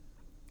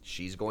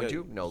 She's going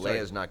to? No, sorry.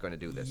 Leia's not going to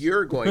do this.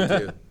 You're going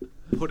to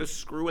put a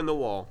screw in the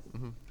wall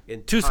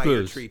and 2 tie your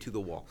screws. tree to the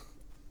wall.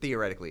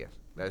 Theoretically,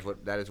 yes.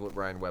 That is what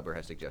Ryan Weber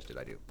has suggested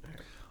I do.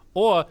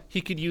 Or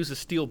he could use a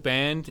steel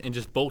band and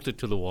just bolt it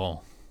to the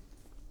wall.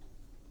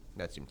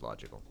 That seems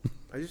logical.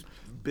 I just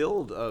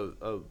build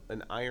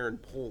an iron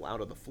pole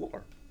out of the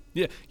floor.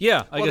 Yeah.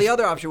 I Well, guess the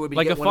other option would be to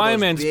like get a one of those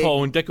fireman's big-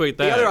 pole and decorate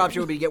that. The other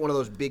option would be to get one of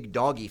those big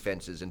doggy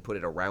fences and put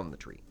it around the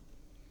tree,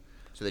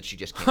 so that she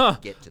just can't Huh.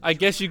 get to the I tree.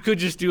 guess you could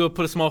just put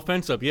a small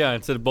fence up, yeah,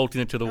 instead of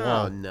bolting it to the Oh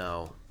wall.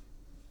 no!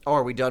 Oh,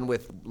 are we done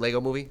with Lego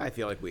Movie? I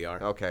feel like we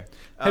are. Okay.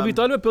 Have you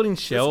thought about building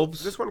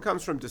shelves? This one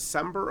comes from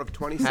December of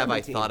 2017. Have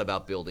I thought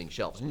about building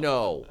shelves?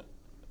 No.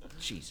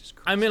 Jesus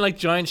Christ. I mean, like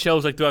giant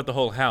shelves, like throughout the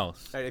whole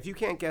house. All right, if you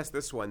can't guess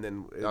this one,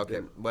 then Okay.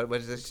 then What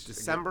is this?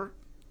 December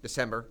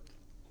December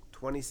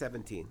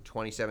 2017.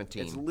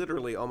 2017. It's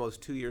literally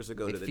almost 2 years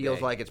ago It to the feels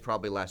day. like it's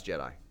probably Last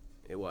Jedi.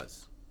 It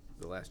was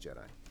The Last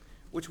Jedi,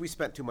 which we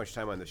spent too much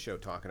time on the show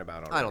talking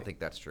about already. I don't think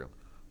that's true.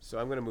 so.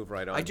 I'm going to move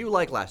right on. I do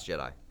like Last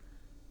Jedi.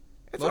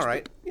 It's Most all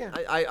right. pe- Yeah.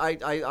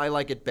 I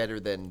like it better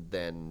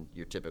than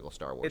your typical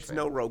Star Wars It's fan.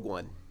 no Rogue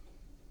One.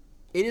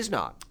 It is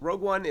not. Rogue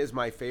One is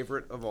my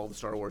favorite of all the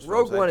Star Wars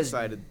Rogue films. One I've is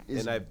decided,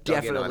 is and I've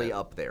dug in on definitely it.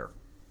 up there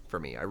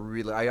for me. I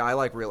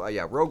like real.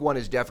 Yeah, Rogue One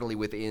is definitely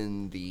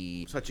within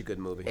the Such a good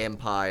movie.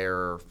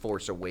 Empire,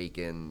 Force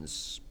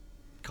Awakens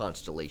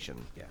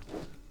constellation. Yeah.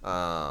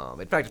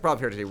 In fact, it's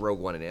probably fair to say Rogue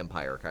One and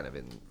Empire kind of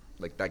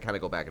like I kind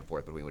of go back and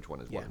forth between which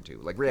one is one and two.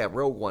 Like, yeah,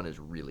 Rogue One is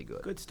really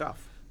good. Good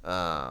stuff.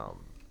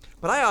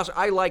 But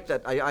I like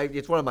that.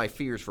 It's one of my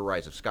fears for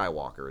Rise of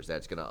Skywalker is that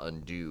it's going to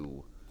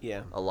undo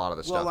a lot of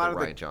the stuff that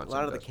Rian Johnson A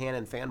lot of does. the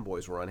canon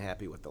fanboys were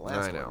unhappy with the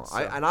last I know. one. So.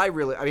 I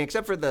really,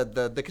 except for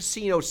the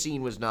casino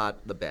scene was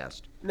not the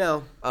best.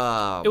 No.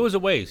 It was a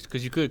waste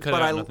because you could cut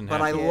it out. Nothing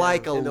but I happened.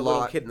 like a and the little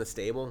lot. kid in the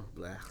stable.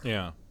 Blech.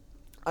 Yeah.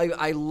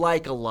 I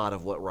like a lot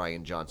of what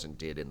Rian Johnson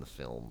did in the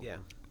film. Yeah.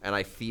 And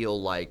I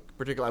feel like,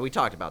 particularly, we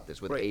talked about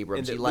this with Right,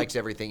 Abrams. and He that likes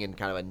everything in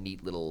kind of a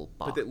neat little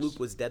box. But that Luke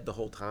was dead the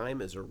whole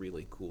time is a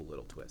really cool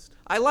little twist.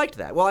 I liked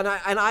that. Well, and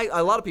I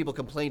a lot of people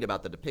complained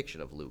about the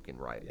depiction of Luke in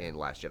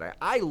Last Jedi.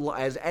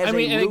 As I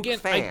mean, a and Luke again,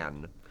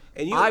 fan,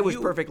 And I was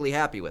perfectly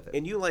happy with it.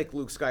 And you like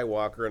Luke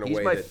Skywalker in a He's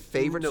way my that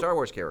favorite Star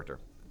Wars character.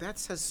 That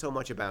says so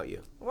much about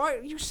you. Why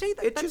you say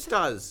that? It just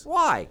does.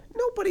 Why?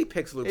 Nobody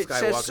picks Luke It Skywalker.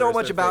 says so as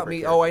much their about favorite me.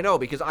 character. Oh, I know,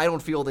 because I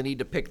don't feel the need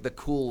to pick the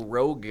cool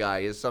rogue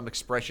guy as some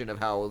expression of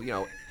how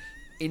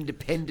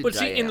independent. But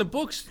see, I in am. the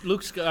books,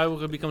 Luke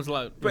Skywalker becomes a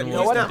lot. But You he's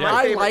know what? not my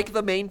I favorite. like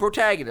the main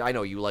protagonist. I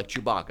know you like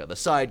Chewbacca, the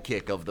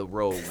sidekick of the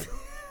rogue.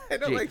 I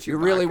don't Gee, like Chewbacca. You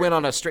really went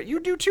on a straight. You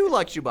do too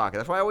like Chewbacca.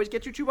 That's why I always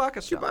get you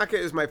Chewbacca stuff. Chewbacca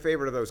is my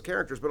favorite of those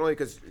characters, but only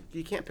because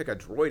you can't pick a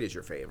droid as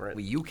your favorite.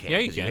 Well, you can Yeah,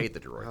 you because you can. hate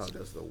the Oh, droids.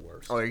 that's the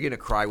worst. Oh, are you gonna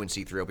cry when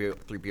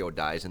C-3PO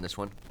dies in this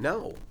one?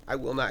 No, I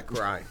will not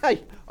cry.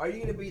 Hey, are you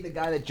gonna be the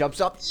guy that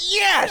jumps up?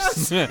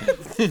 Yes!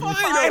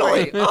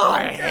 Finally! Oh,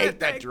 I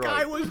hate that droid.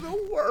 guy was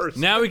the worst.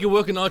 Now we can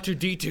work on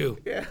R2D2.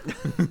 Yeah.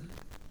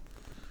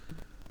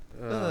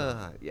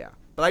 Yeah,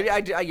 but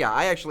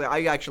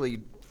I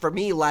actually, for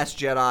me, Last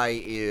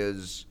Jedi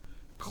is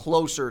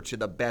closer to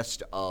the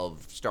best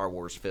of Star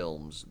Wars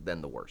films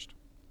than the worst.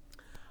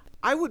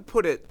 I would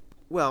put it.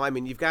 Well, I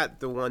mean, you've got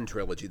the one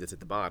trilogy that's at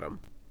the bottom,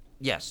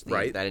 Yes,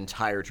 Right. that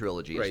entire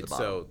trilogy is right? the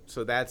bottom.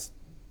 So that's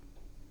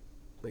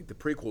like the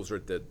prequels are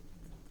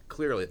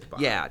clearly at the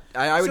bottom. Yeah,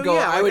 I would So, go.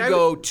 yeah, I like, would I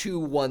go 2,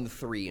 1,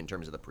 3 in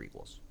terms of the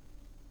prequels.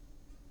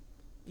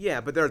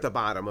 Yeah, but they're at the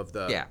bottom of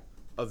the Yeah.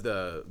 of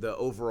the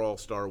overall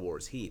Star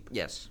Wars heap.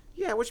 Yes.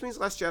 Yeah, which means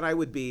Last Jedi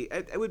would be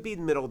it would be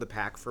middle of the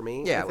pack for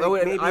me. Yeah, I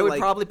think maybe I would like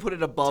probably put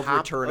it above top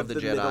Return of the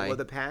Jedi. middle of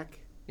the pack.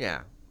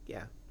 Yeah.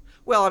 Yeah,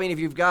 Well, I mean, if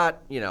you've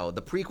got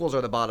the prequels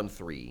are the bottom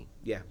 3,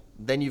 yeah,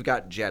 then you've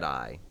got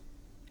Jedi.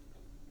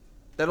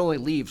 That only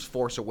leaves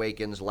Force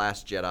Awakens,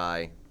 Last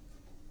Jedi,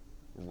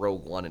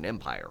 Rogue One, and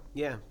Empire.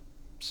 yeah.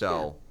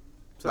 So,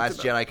 So Last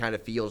it's about- Jedi kind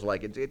of feels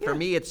like for Yeah.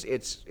 me. It's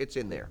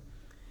in there.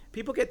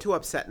 People get too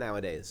upset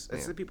nowadays.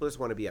 It's Yeah. the people just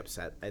want to be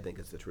upset. I think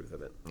it's the truth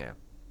of it. Yeah,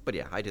 but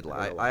yeah, I did.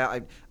 I don't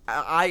know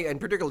I and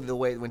particularly the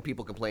way when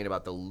people complain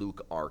about the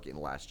Luke arc in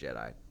Last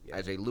Jedi. Yeah.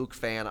 As a Luke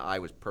fan, I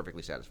was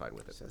perfectly satisfied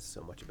with It it. says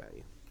so much about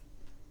you.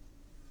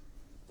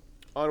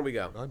 On we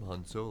go. I'm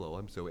Han Solo.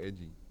 I'm so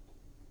edgy.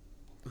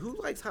 Who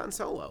likes Han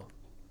Solo?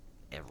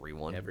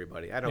 Everyone.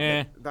 Everybody. I don't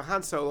Eh. get the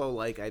Han Solo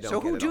I don't So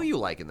get who at do all. you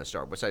like in the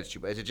Star Wars? Besides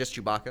Chewbacca? Is it just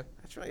Chewbacca?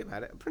 That's really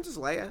about it. Princess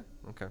Leia.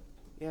 Okay.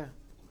 Yeah.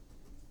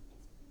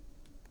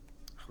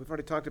 We've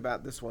already talked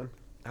about this one.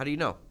 How do you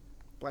know?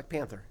 Black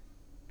Panther.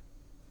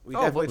 We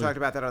Oh, definitely but- talked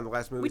about that on the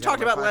last movie. We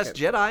talked about Last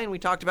Jedi, and we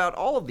talked about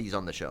all of these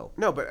on the show.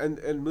 No, but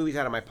in movies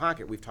out of my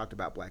pocket, we've talked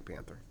about Black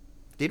Panther.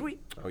 Did we?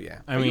 Oh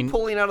yeah. I Are mean, you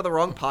pulling out of the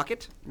wrong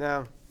pocket?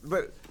 No,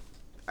 but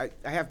I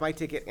have my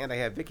ticket and I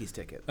have Vicky's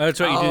ticket. that's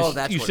right. Oh, You,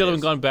 that's you what still it haven't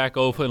is. gone back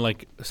over and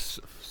like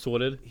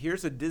sorted.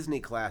 Here's a Disney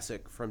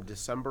classic from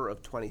December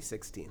of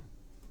 2016.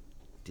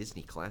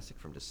 Disney classic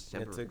from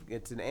December.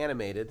 It's an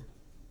animated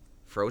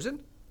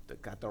Frozen?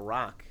 that got The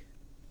Rock.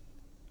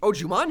 Oh,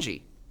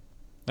 Jumanji.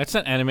 That's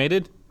not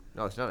animated.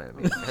 No, it's not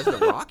animated. Has The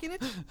Rock in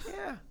it?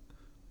 Yeah,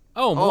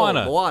 Oh,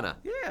 Moana. Oh, Moana.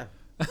 yeah.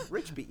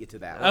 Rich beat you to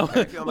that. Oh, One. How do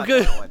you feel about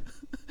good. that one?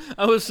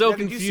 I was so Now,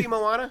 did you confused. see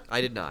Moana?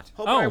 I did not.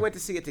 Hope and I Oh. went to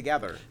see it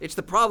together. It's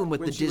the problem with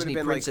When the she would've Disney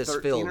been, like, princess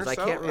 13 films. or I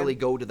so, can't really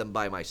and- go to them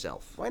by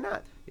myself. Why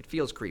not? It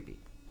feels creepy.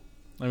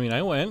 I mean,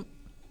 I went.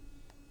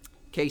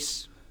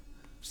 Case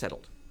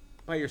settled.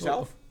 By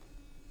yourself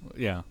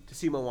Yeah. to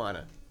see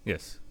Moana?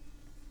 Yes.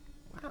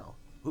 Wow.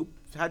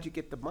 How'd you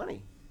get the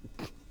money?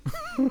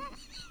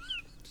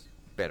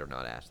 Better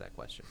not ask that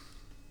question.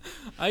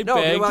 I No,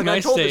 begged well, and I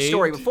told saved. this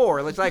story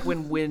before. It's like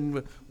when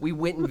we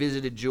went and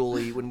visited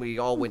Julie when we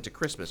all went to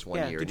Christmas one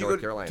year in Did you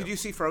North Carolina. Did you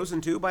see Frozen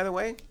 2, by the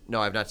way?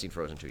 No, I've not seen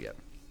Frozen 2 yet.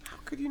 How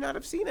could you not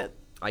have seen it?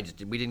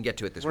 We didn't get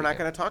to it this We're not weekend.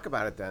 going to talk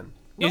about it then.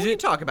 No, Is we it-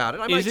 can talk about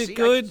it. I Is might it see,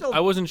 good? I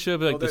wasn't sure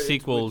about like Well, the it's-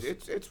 sequels.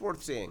 It's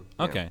worth seeing.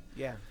 Okay.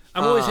 Yeah.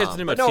 I'm always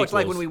hesitant but about no, sequels. it's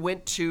like when we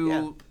went to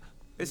Yeah.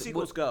 The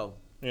sequels go.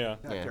 Yeah.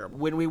 Not terrible.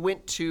 when we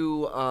went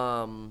to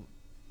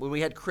when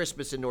we had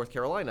Christmas in North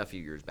Carolina a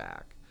few years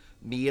back.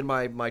 Me and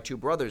my two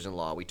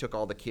brothers-in-law, we took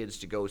all the kids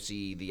to go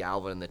see the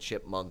Alvin and the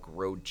Chipmunk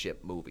Road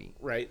Chip movie.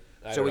 Right.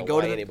 So we go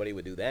to the- anybody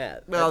would do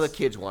that. Well, the That's-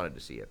 kids wanted to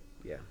see it.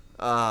 Yeah.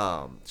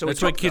 So we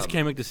That's why took kids them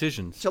can't make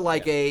decisions. to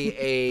like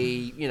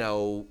a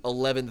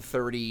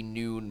 11:30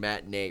 noon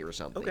matinee or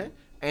something. Okay.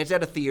 And it's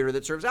at a theater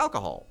that serves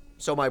alcohol.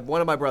 So one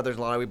of my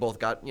brothers-in-law and I, we both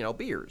got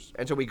beers,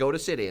 and so we go to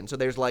sit in. So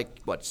there's like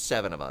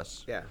 7 of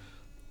us. Yeah.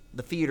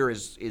 The theater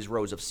is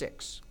rows of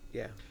 6.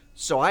 Yeah.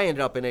 So I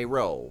ended up in a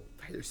row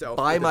Yourself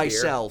by with a beer.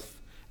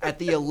 myself at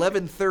the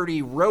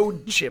 11:30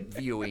 road chip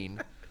viewing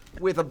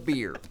with a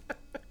beer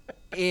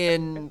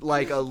in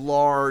like a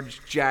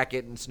large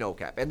jacket and snow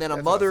cap. And then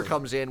a mother awesome.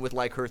 comes in with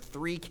like her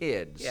 3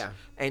 kids Yeah.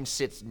 and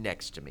sits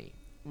next to me.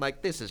 I'm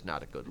like, this is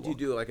not a good Did you look.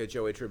 do like a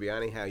Joey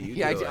Tribbiani? How you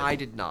Yeah, do it? I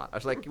did not. I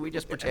was like, can we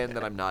just pretend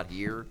that I'm not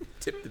here?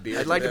 Tip the beer.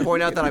 I'd like to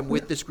point out that I'm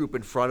with this group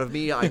in front of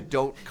me. I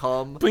don't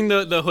come Bring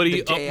the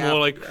hoodie the up day more af-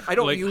 like I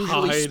don't like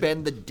usually hide.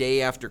 spend the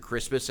day after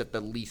Christmas at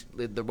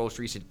the most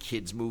recent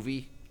kids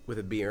movie, with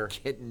a beer.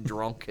 getting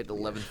drunk at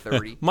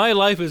 11:30. My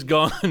life has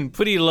gone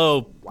pretty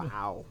low.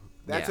 Wow.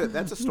 That's Yeah.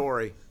 a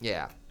story.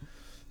 Yeah.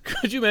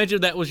 Could you imagine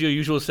if that was your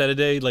usual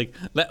Saturday? Like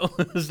that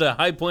was the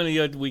high point of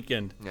your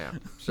weekend. Yeah.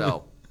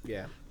 So,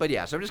 Yeah. but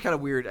yeah, so I'm just kind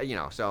of weird,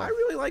 So I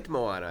really liked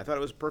Moana. I thought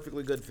it was a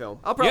perfectly good film.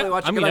 I'll probably Yeah,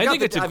 watch it. I mean, 'cause I've I got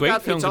think it's a I've great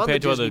got- film it's on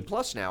compared the to Disney other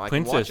Plus now. I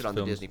can watch princess it on the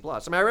films. Disney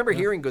Plus. I mean, I remember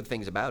hearing good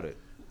things about it.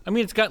 I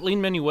mean, it's got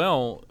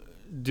Lin-Manuel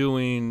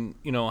doing,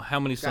 how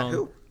many Got songs?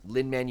 who?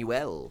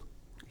 Lin-Manuel.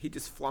 He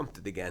just flumped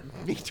it again.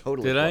 He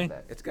totally Did loved I?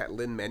 that. It's got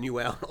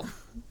Lin-Manuel.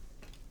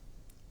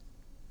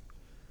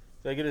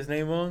 Did I get his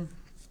name on?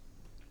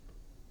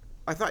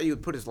 I thought you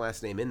would put his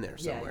last name in there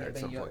somewhere at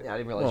some point. Yeah, I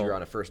didn't realize you were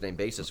on a first name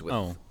basis with,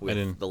 Oh, I with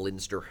didn't. the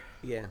Linster.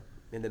 Yeah.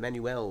 And the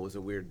Manuel was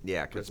a weird.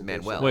 Yeah, 'cause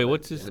presentation. Manuel. Wait,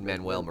 what's his- It's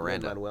Manuel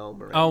Miranda. Manuel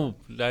Miranda. Oh,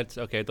 that's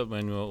okay. I thought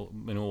Manuel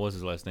was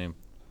his last name.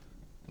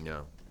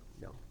 No.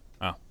 No.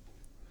 Oh.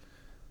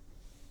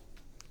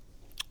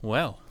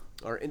 Well,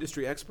 Our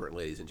industry expert,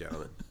 ladies and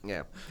gentlemen.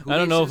 Yeah. I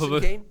don't made know if Citizen it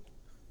was- Kane?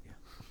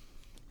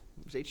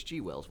 It was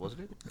H.G. Wells,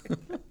 wasn't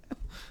it?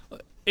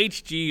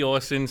 H.G.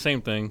 Austin,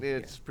 same thing.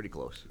 It's pretty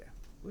close. Yeah.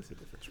 What's the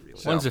difference, really?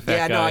 One's a fat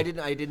yeah, guy.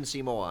 no, I didn't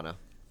see Moana.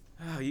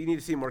 Oh, you need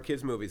to see more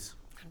kids' movies.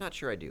 I'm not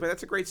sure I do. But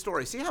that's a great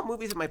story. See how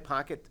movies in my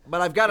pocket?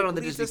 But I've got it on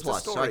the leads Disney us to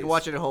Plus, so I can stories.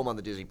 watch it at home on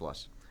the Disney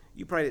Plus.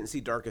 You probably didn't see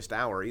Darkest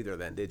Hour either,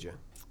 then, did you?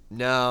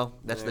 No,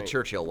 that's the Right.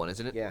 Churchill one,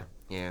 isn't it? Yeah.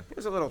 Yeah. It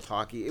was a little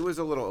talky. It was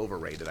a little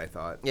overrated, I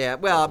thought. Yeah.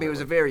 Well, I mean, it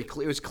was a very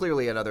it was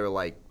clearly another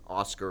like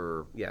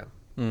Oscar Yeah.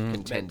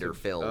 contender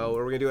film. Oh,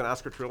 are we gonna do an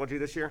Oscar trilogy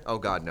this year? Oh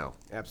God, no.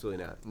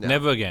 Absolutely not. No.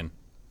 Never again.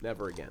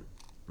 Never again.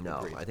 No,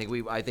 Agreed.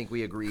 I think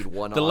we agreed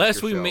one. The Oscar less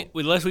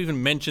show. we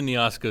even mention the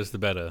Oscars, the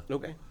better.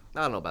 Okay.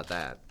 I don't know about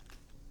that,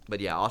 but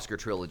yeah, Oscar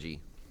trilogy.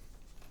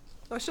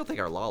 I still think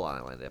our La La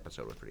Land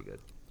episode was pretty good.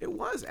 It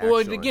was actually. Well,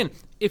 again,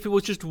 if it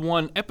was just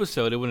one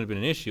episode, it wouldn't have been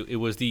an issue. It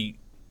was the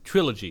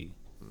trilogy.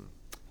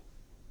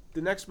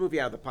 The next movie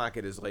out of the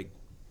pocket is like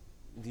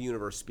the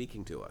universe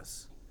speaking to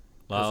us.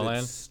 La La 'Cause it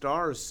Land.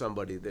 stars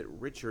somebody that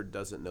Richard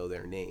doesn't know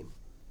their name.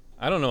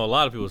 I don't know a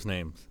lot of people's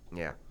names.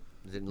 Yeah.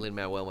 Is it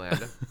Lin-Manuel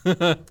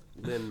Miranda?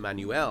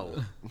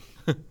 Lin-Manuel.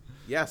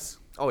 Yes.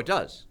 Oh, it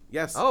does.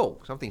 Yes. Oh,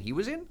 something he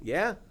was in?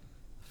 Yeah.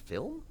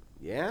 Film?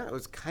 Yeah. It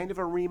was kind of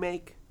a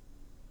remake.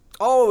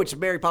 Oh, it's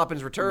Mary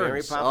Poppins Returns.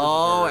 Mary Poppins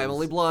oh, Returns.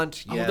 Emily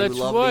Blunt. Oh, Yeah, that's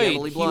you love right. The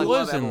Emily He Blunt.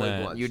 was Love in Emily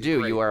that. Blunt. You She's do.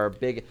 great. You are a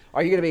big.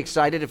 Are you going to be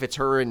excited if it's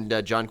her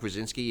and John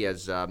Krasinski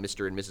as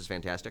Mr. and Mrs.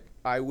 Fantastic?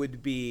 I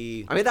would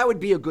be. I mean, that would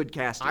be a good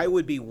casting. I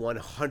would be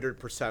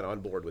 100% on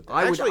board with that.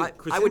 I would- Actually, I would-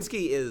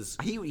 Krasinski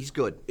He's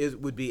good.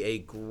 would be a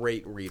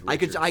great Reed I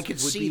could- Richards. I could Would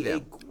see be them.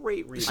 A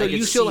great Reed So I could you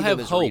Richards. still see have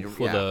them as hope Reed-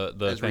 for yeah,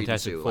 the as Reed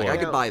Fantastic Sue. Four. Like, I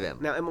could buy them.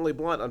 Now Emily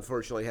Blunt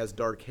unfortunately has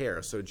dark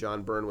hair, so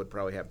John Byrne would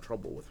probably have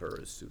trouble with her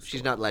as Sue She's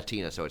Storm. not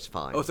Latina, so it's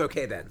fine. Oh, it's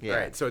okay then. Yeah. All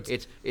right, so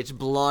it's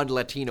blonde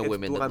Latina it's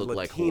women that blonde look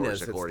like Latinas whores, that's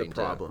the according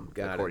problem.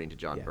 Got it. according to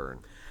John Yeah. Byrne.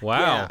 Wow.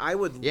 Yeah, I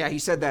would. Yeah, he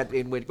said that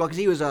in which because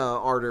he was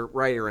a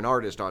writer and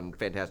artist on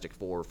Fantastic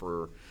Four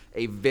for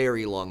a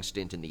very long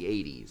stint in the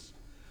 '80s,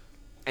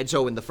 and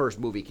so when the first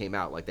movie came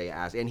out, like they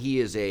asked, and he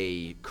is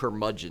a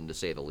curmudgeon to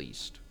say the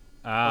least.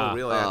 Oh,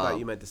 really? I thought um,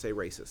 you meant to say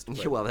racist.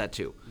 but- Well, that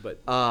too. But-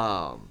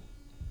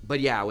 But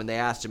yeah, when they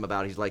asked him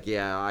about it, he's like,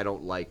 "Yeah, I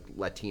don't like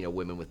Latina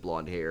women with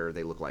blonde hair.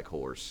 They look like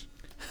whores."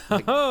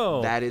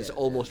 Oh. That is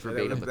almost that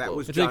verbatim was- the that quote.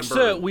 was It's John like,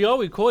 sir, Byrne. we are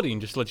recording,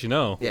 just to let you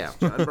know. Yeah.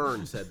 John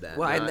Byrne said that.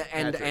 Well, not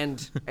Patrick.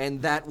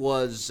 and that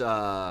was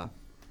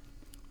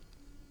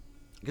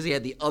because he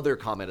had the other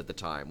comment at the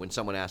time when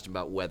someone asked him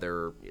about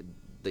whether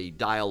the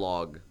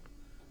dialogue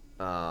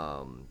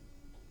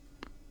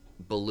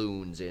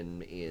balloons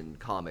in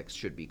comics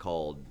should be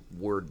called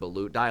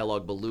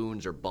dialogue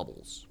balloons or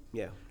bubbles.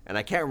 Yeah. And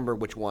I can't remember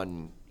which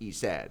one he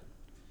said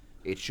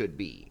it should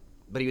be,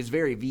 but he was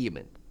very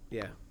vehement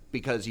Yeah.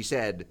 because he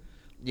said,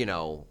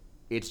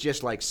 it's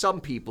just like some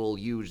people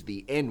use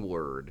the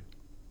N-word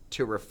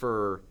to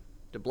refer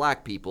to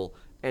black people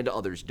and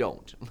others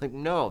don't. I'm like,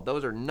 no,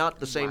 those are not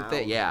the same Wow.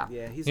 thing. Yeah.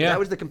 Yeah, he's- Yeah. That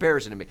was the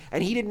comparison to me.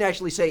 And he didn't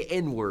actually say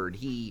N-word.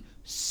 He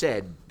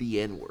said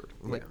the N-word.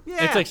 I'm like,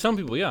 yeah. It's like some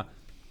people, yeah.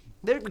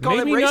 we call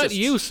them Maybe not racists.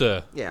 you,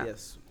 sir. Yeah.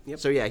 Yes. Yep.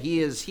 So yeah, he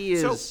is.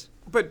 So,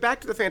 but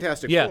back to the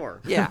Fantastic Yeah.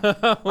 Four. Yeah.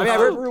 I mean, I've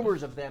heard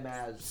rumors of them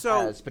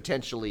as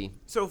potentially.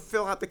 So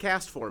fill out the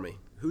cast for me.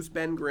 Who's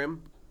Ben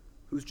Grimm?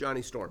 Who's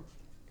Johnny Storm?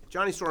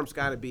 Johnny Storm's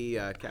got to be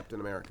Captain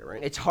America,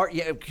 right? It's hard.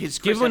 Yeah, his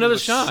Give Chris him another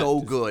Evans was shot. so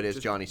good as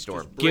Johnny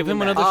Storm. Give him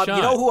him another back. shot.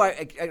 You know who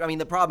I mean,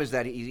 the problem is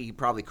that he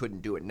probably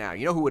couldn't do it now.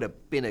 You know who would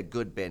have been a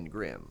good Ben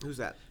Grimm? Who's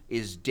that?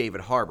 is David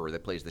Harbour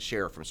that plays the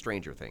sheriff from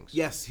Stranger Things.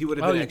 Yes, he would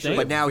have Oh, been you actually. think?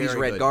 But now he's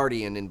very Red good.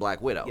 Guardian in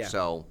Black Widow, Yeah.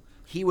 so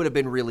he would have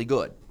been really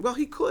good. Well,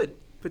 he could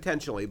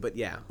potentially, but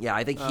yeah. Yeah,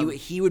 I think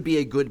he would be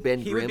a good Ben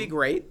He Grimm. would be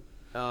great.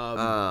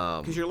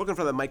 Because you're looking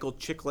for the Michael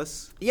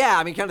Chiklis. Yeah,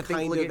 I mean, kind of think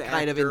kind look of at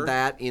kind of in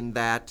actor.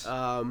 that.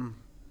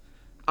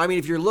 I mean,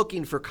 if you're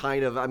looking for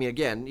kind of, I mean,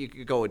 again, you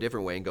could go a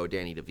different way and go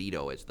Danny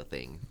DeVito as the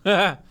Thing.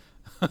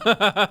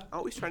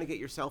 Always trying to get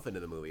yourself into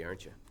the movie,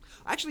 aren't you?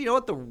 Actually, you know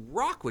what? The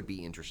Rock would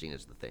be interesting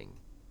as the Thing.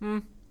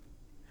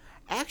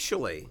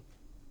 Actually,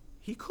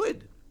 he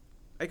could.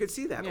 I could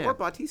see that. Yeah. Or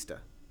Bautista.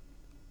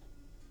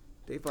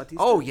 Dave Bautista.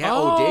 Oh yeah,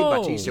 Dave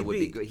Oh. Bautista would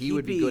be good. He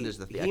would be good as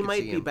the Thing. I He could might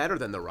see be him. better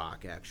than The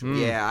Rock,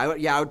 actually. Yeah,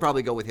 I would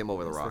probably go with him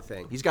over the That's the Rock.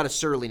 thing. He's got a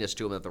surliness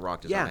to him that the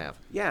Rock does not Yeah,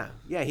 have.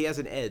 yeah. He has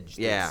an edge.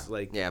 Yeah, That's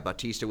like, yeah.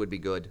 Bautista would be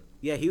good.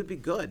 yeah, he would be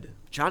good.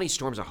 Johnny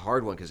Storm's a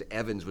hard one because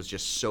Evans was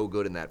just so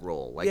good in that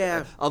role. Like,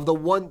 Yeah. Of the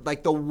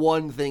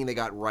one thing they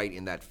got right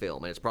in that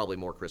film, and it's probably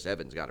more Chris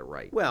Evans got it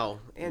right.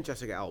 Well, and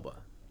Jessica Alba.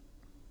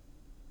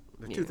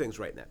 The two Yeah. things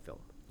right in that film.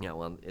 Yeah,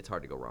 well, it's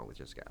hard to go wrong with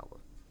Jessica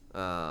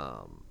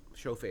Alba.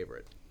 Show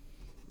favorite.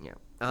 Yeah.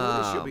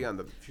 She'll be on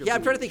the. Yeah,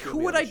 I'm trying to think. Who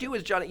would I do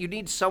as Johnny? You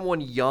need someone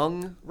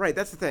young. Right,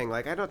 that's the thing.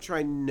 Like, I'm not sure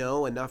I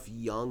know enough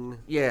young.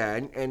 Yeah,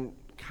 and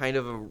kind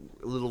of a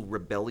little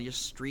rebellious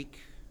streak.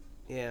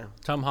 Yeah.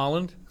 Tom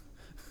Holland.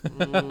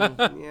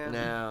 Yeah.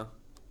 No.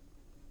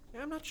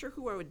 Yeah, I'm not sure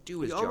who I would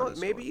do as You Johnny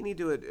almost, maybe Storm. you need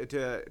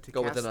to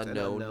Go with cast an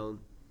unknown.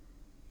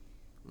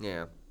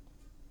 Yeah.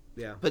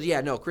 Yeah. But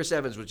yeah, no, Chris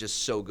Evans was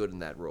just so good in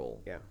that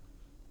role Yeah.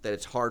 that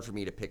it's hard for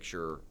me to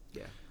picture.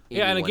 Yeah.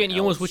 Yeah, and anyone again,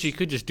 you almost else. wish he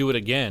could just do it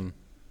again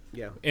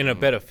Yeah. in a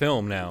better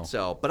film now.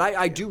 So, but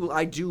I do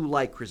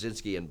like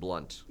Krasinski and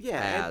Blunt.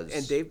 Yeah, as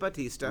and Dave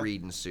Bautista.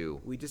 Reed and Sue.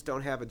 We just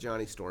don't have a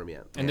Johnny Storm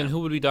yet. And then who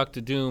would be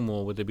Doctor Doom,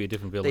 or would there be a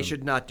different villain? They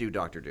should not do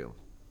Doctor Doom.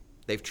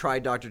 They've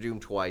tried Doctor Doom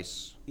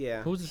twice.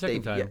 Yeah. Who was the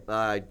second time?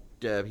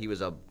 He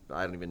was a.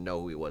 I don't even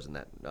know who he was in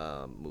that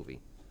movie.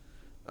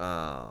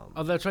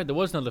 Oh, that's right. There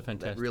was another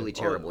Fantastic. Really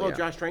terrible. Well, yeah.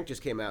 Josh Trank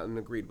just came out and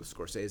agreed with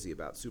Scorsese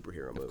about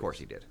superhero movies. Of course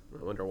he did.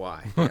 I wonder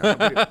why.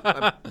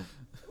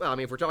 Well, I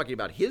mean, if we're talking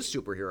about his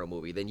superhero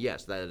movie, then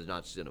yes, that is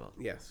not cinema.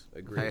 Yes,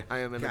 agreed. I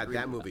am in God, agreement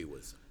that with movie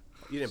was.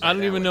 You didn't I buy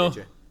don't that even one, know. did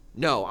you?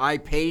 No, I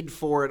paid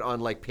for it on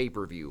like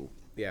pay-per-view,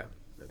 Yeah.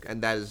 Okay.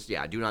 and that is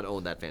I do not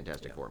own that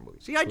Fantastic Four movie.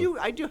 See, I do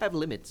have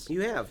limits.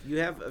 You have.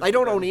 I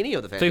don't own any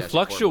of the They Fantastic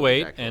Four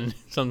fluctuate, movies, actually. and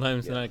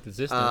sometimes they're not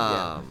consistent.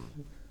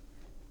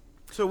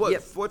 So what?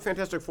 Yep. What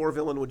Fantastic Four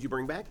villain would you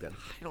bring back then?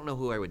 I don't know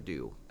who I would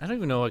do. I don't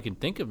even know I can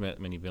think of that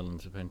many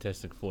villains of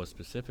Fantastic Four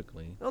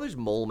specifically. Oh, there's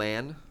Mole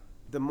Man.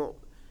 The Mole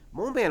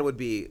Man would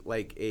be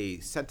like a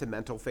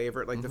sentimental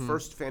favorite. Like the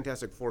first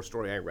Fantastic Four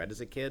story I read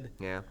as a kid.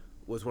 Yeah.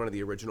 Was one of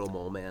the original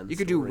Mole Man. You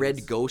could do Red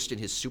stories. Ghost and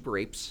his Super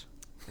Apes.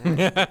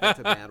 That's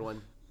a bad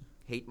one.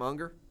 Hate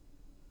Monger.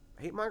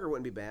 Hate Monger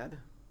wouldn't be bad.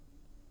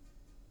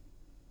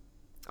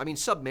 I mean,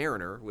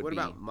 Submariner would What be.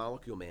 about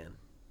Molecule Man?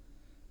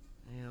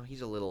 You know,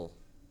 he's a little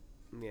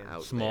Yeah.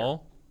 out Small.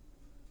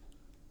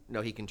 there.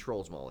 No, he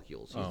controls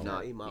molecules. He's Oh.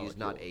 not. A He's molecule.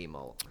 not a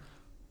molecule.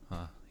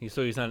 Huh.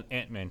 So he's not an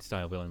Ant-Man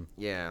style villain.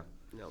 Yeah.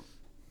 No.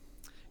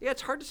 Yeah,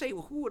 it's hard to say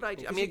who would I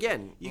do. I mean,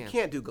 again, you yeah.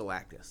 can't do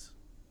Galactus.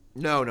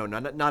 No,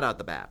 not out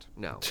the bat.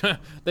 No.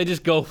 They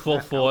just go full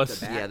Not out force.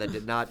 the bat. Yeah, that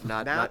did not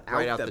Not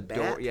right out out the the door.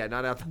 bat? Yeah,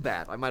 not out the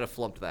bat. I might have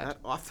flumped that. Not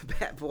off the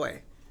bat,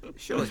 boy. The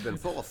show has been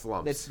full of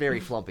flumps. It's very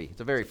flumpy.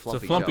 It's a very It's flumpy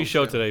a flumpy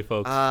show show. today,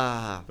 folks.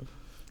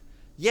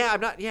 Yeah, I'm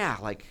not. Yeah,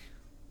 like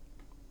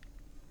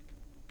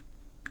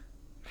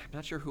I'm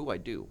not sure who I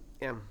do.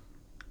 Yeah.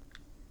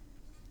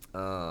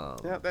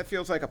 Yeah, that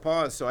feels like a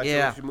pause, so I think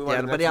Yeah, we should move yeah, on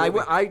to the but next yeah,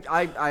 movie.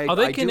 Are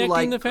they I do connecting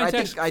like, the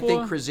Fantastic I think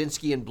Four?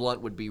 Krasinski and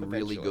Blunt would be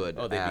really Eventually. good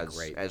Oh, they'd be as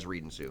great.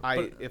 Reed and Sue.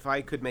 If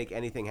I could make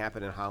anything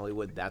happen in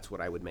Hollywood, that's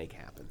what I would make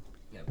happen.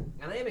 Yeah.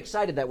 And I am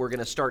excited that we're going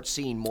to start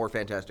seeing more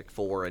Fantastic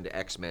Four and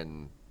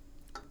X-Men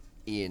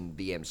in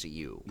the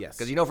MCU. Yes.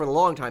 Because, for a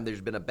long time, there's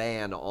been a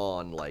ban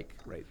on, like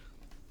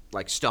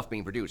stuff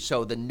being produced.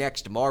 So the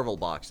next Marvel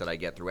box that I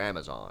get through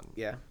Amazon,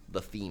 Yeah.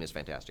 the theme is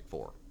Fantastic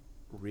Four,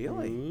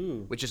 Really?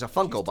 which is a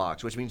Funko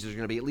box, which means there's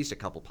going to be at least a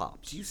couple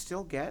pops. Do you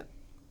still get?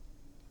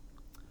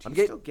 I'm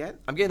still get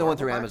I'm getting the one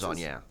Marvel through boxes? Amazon,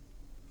 yeah.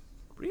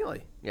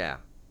 Really? Yeah.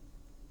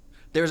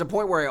 There's a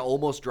point where I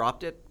almost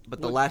dropped it,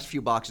 but the What- last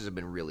few boxes have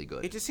been really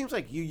good. It just seems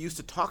like you used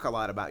to talk a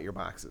lot about your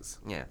boxes,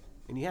 Yeah.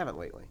 and you haven't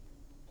lately.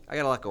 I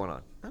got a lot going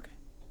on. Okay.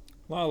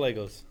 A lot of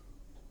Legos.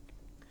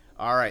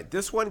 All right.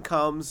 This one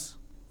comes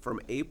from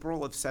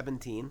April of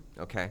 17.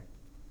 Okay.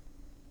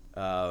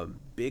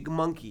 Big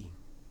Monkey.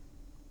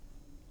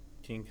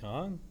 King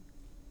Kong?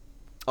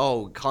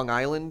 Oh, Kong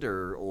Island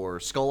or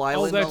Skull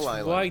Island? that's Skull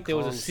Island. right, there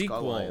was a Kong Skull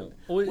sequel. Island.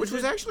 Oh, is Which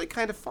was it? actually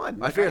kind of fun.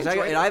 I Like, figured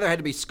enjoyed it either had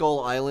to be Skull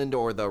Island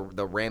or the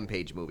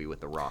Rampage movie with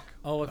The Rock.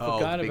 Oh, I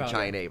forgot the big about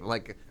giant it. ape.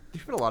 Like,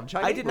 there's been a lot of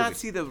giant I ape did not movies.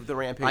 see the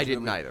Rampage I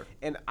didn't movie. either.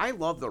 And I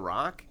love The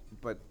Rock,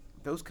 but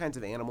those kinds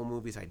of animal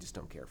movies I just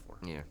don't care for.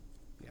 Yeah.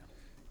 Yeah.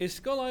 Is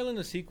Skull Island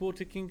a sequel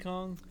to King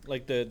Kong?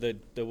 Like the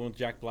one with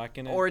Jack Black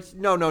in it? Or it's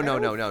no.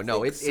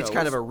 think It's so.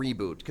 kind of a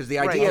reboot because the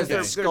Right, idea is they're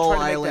that Skull trying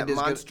to make Island that is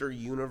gonna- monster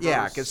universe.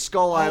 Yeah, because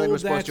Skull Island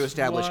was supposed to that's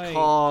establish right.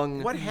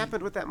 Kong. What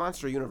happened with that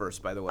monster universe,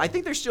 by the way? I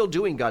think they're still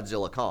doing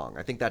Godzilla Kong.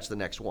 I think that's the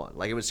next one.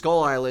 Like it was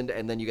Skull Island,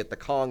 and then you get the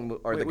Kong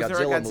or Wait, the was Godzilla,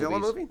 there a Godzilla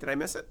movies. movie? Did I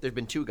miss it? There's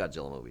been 2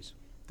 Godzilla movies.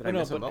 Did Oh, I no,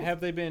 miss them but both?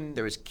 have they been?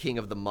 There was King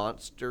of the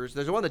Monsters.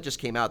 There's one that just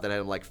came out that had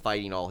him like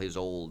fighting all his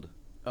old.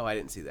 Oh, I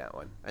didn't see that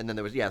one. And then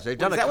there was so they've Has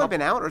done that a one couple.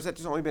 been out, or has that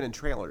just only been in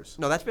trailers?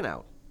 No, that's been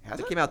out. Has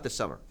it it? came out this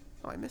summer.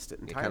 Oh, I missed it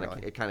It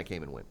entirely. kind of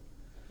came and went.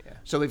 Yeah.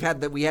 So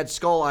we had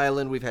Skull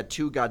Island, we've had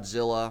 2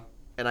 Godzilla,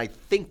 and I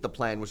think the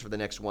plan was for the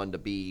next one to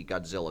be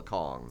Godzilla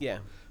Kong. Yeah.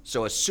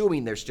 So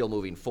assuming they're still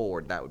moving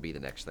forward, that would be the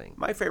next thing.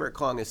 My favorite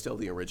Kong is still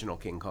the original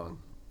King Kong.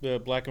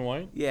 The black and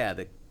white? Yeah,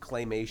 the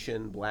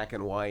claymation, black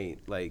and white,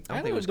 like. I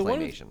don't think it was the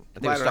one claymation. I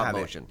think Well, it was don't know stop how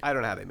motion. I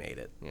don't know how they made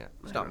it. Yeah,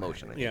 I stop don't know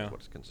motion. I how think Yeah. is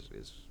what it consists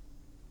is.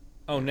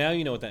 Oh, now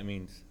you know what that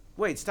means.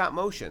 Wait, stop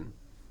motion.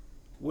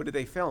 What did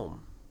they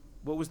film?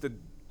 What was the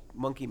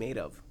monkey made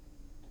of?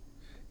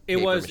 It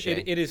Paper was. mache.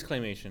 It is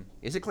claymation.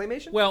 Is it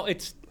claymation? Well,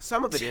 it's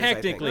Some of it is, I think.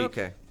 technically.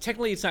 Okay.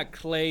 Technically, it's not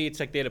clay. It's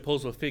like they had a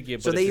posable figure.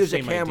 But so it's they the used a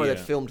same camera idea.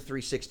 that filmed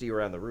 360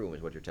 around the room,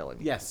 is what you're telling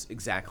me. Yes,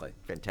 exactly.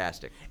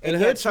 Fantastic. And it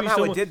yet hurts me somehow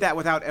so it much- did that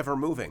without ever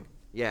moving.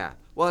 Yeah.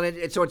 Well,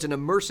 so it's an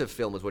immersive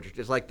film, is what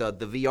it's like the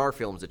VR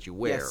films that you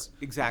wear. Yes,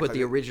 exactly. Put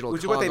the original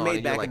Which is what they Kong on made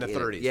and you're back in like the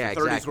it. 30s. Yeah, the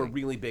 30s exactly. were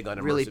really big on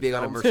immersive Really big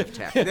on films. immersive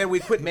tech. And then we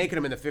quit making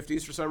them in the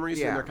 50s for some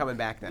reason, Yeah. and they're coming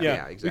back now. Yeah,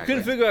 Yeah, we exactly.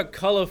 couldn't figure out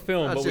color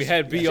film, No, but it's we just-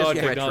 had it's VR just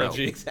retro.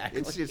 technology.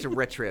 Exactly. It's a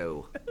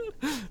retro.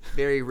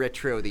 Very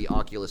retro, the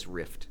Oculus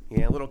Rift.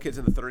 Yeah, little kids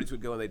in the 30s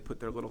would go and they'd put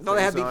their little No,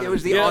 they had things the- on it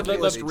was and the they'd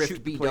Oculus shoot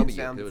Rift planes BW.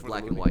 down It was before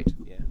black the and movie. white.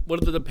 Yeah.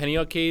 What are the penny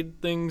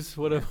arcade things?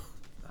 Whatever.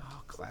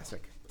 Oh,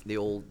 classic. The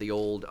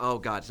old. Oh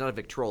God, it's not a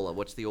Victrola.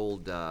 What's the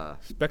old?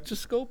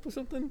 Spectroscope or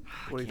something?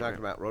 What are you talking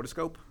about?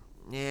 Rotoscope?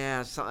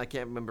 Yeah, I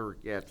can't remember.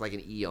 Yeah, it's like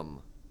an EM.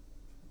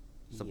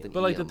 Something.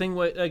 But like the EM. thing,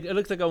 where, like it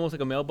looks like almost like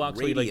a mailbox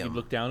where you Radium.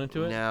 look down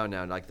into it.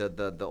 No, like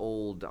the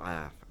old.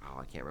 I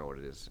can't remember what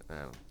it is.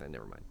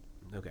 Never mind.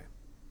 Okay.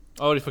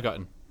 Already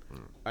forgotten. All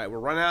right, we're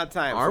running out of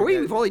time. Are we?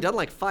 Forget We've it. only done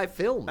like 5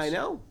 films. I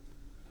know.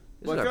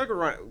 Well, Isn't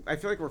I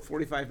feel like we're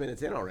 45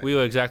 minutes in already. We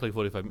were exactly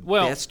 45 minutes.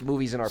 Well, Best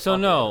movies in our. so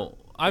pocket. no,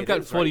 I've It got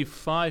is, right?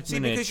 45 See,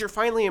 minutes. because you're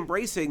finally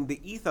embracing the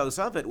ethos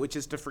of it, which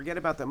is to forget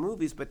about the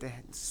movies, but to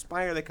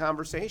inspire the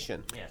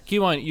conversation.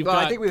 Keep you've Well,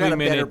 got I think we've 3 had a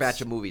minutes. better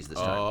batch of movies this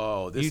time.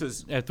 Oh, this You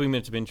is. have 3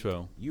 minutes of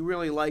intro. You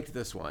really liked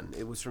this one.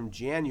 It was from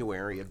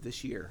January of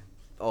this year.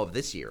 Oh, of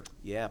this year.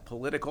 Yeah,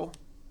 political.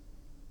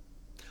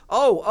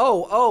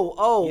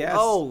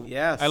 Oh.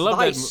 Yes. I love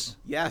Vice. that.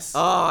 Yes.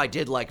 Oh, I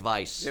did like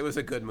Vice. It was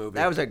a good movie.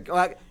 That was a.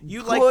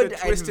 You good liked the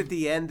twist and- at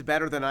the end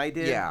better than I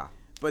did. Yeah.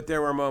 But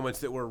there were moments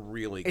that were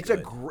really It's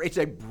good. it's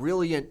a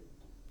brilliant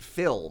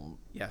film.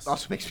 Yes.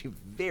 Also makes me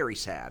very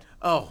sad.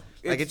 Oh,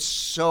 Like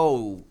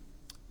so.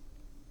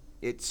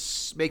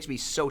 Makes me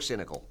so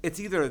cynical. it's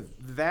either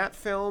that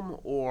film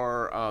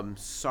or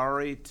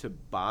Sorry to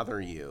Bother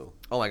You.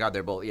 Oh my God,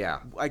 they're both. Yeah.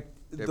 Like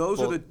They're those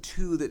are both- the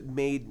two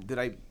that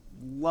I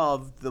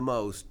loved the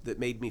most, that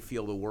made me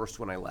feel the worst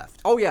when I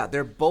left. Oh yeah,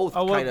 they're both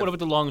Oh, what kind of. about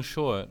the long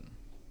short?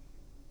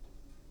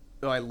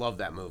 Oh, I love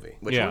that movie.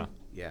 Which yeah. one?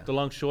 Yeah. The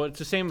long short. It's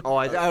the same. Oh,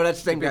 that's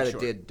the same Big guy that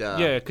Short. did.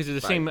 Yeah, 'cause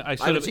it's the same- I I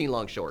sort haven't of- seen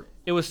Long Short.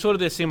 It was sort of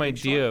the same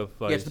idea of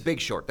Yeah, it's The Big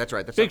Short. That's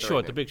right. That's Big not the Short.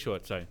 right The name. Big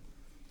Short. Sorry.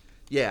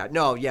 Yeah,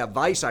 no, yeah,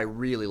 Vice I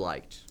really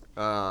liked.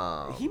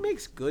 He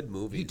makes good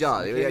movies. He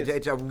does. The kid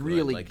It's is a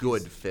really Like,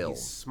 good he's- film.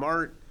 He's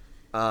smart.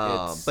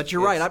 But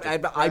you're right.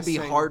 I'd be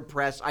depressing. hard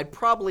pressed. I'd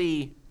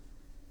probably.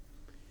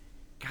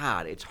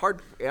 God, it's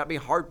hard. I'd be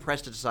hard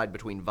pressed to decide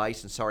between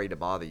Vice and Sorry to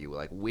Bother You.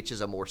 Like, which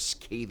is a more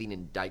scathing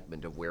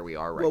indictment of where we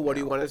are right Well, now? what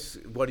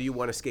do you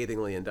want to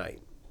scathingly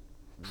indict?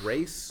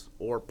 Race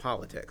or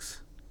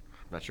politics?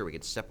 I'm not sure we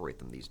could separate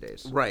them these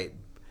days. Right.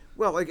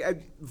 Well, like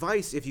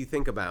Vice, if you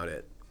think about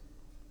it,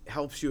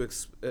 helps you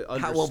understand.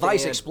 Well,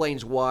 Vice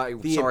explains why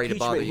the Sorry to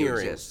Bother impeachment You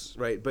hearings, exists.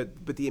 right?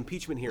 But the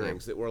impeachment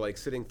hearings that we're like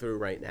sitting through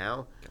right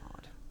now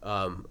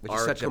Which is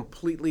are such a-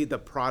 completely the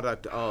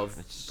product of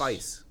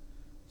Vice.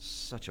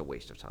 Such a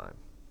waste of time.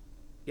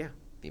 Yeah.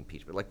 The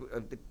impeachment,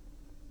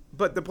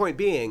 But the point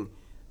being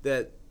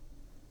that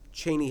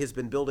Cheney has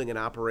been building an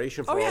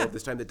operation for Oh, yeah. all of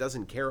this time that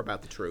doesn't care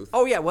about the truth.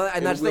 Oh yeah, well, and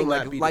It that's the will thing.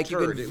 not be Like you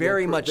deterred. can It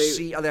very will much they-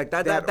 see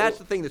that's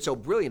the thing that's so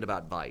brilliant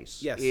about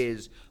Vice. Yes.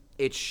 Is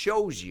it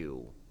shows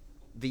you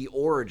the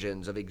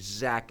origins of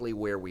exactly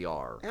where we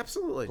are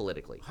Absolutely.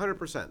 politically.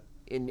 100%.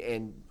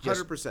 And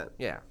just, 100%.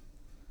 Yeah.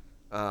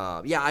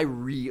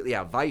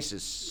 Vice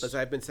is. As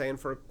I've been saying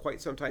for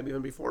quite some time,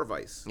 even before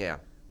Vice. Yeah.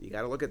 You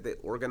got to look at the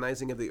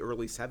organizing of the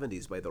early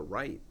 70s by the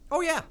right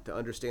Oh yeah. to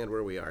understand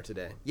where we are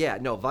today. Yeah.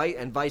 No.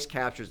 Vice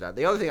captures that.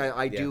 The other thing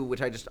I do,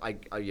 which I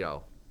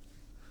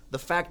the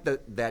fact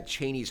that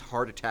Cheney's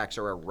heart attacks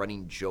are a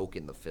running joke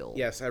in the film.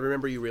 Yes, I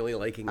remember you really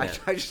liking that.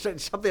 I just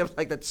said something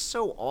like that's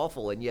so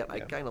awful, and yet I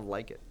kind of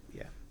like it.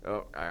 Yeah.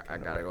 Oh, I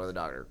gotta go to the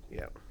doctor.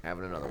 Yeah.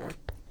 Having another one.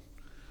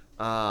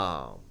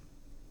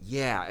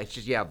 Yeah, it's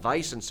just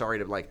Vice and Sorry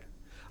to like.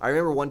 I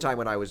remember one time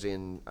when I was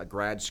in a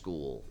grad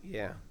school,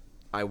 Yeah.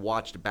 I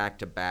watched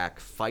back-to-back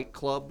Fight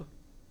Club,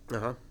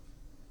 Uh-huh.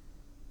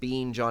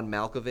 Being John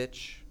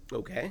Malkovich,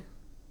 Okay.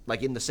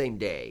 like in the same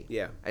day.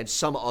 Yeah. And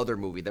some other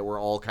movie that were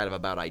all kind of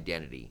about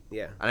identity.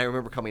 Yeah. And I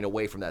remember coming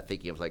away from that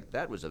thinking, I was like,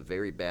 that was a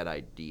very bad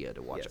idea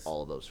to watch Yes.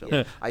 all of those films.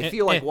 Yeah. I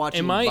feel like Am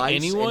watching I Vice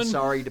anyone? and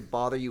Sorry to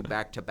Bother You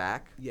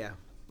back-to-back. Yeah.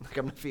 Like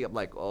I'm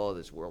like, oh,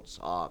 this world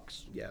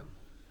sucks. Yeah.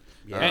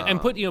 And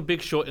put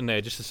Big Short in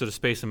there just to sort of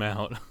space them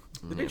out.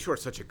 The Big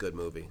Short's such a good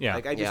movie. Yeah.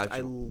 Like, Yeah, I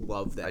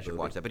love that I should movie.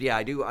 watch that. But yeah,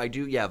 I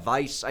do. Yeah,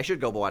 Vice. I should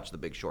go watch The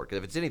Big Short because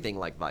if it's anything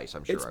like Vice,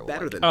 I'm sure It's I will.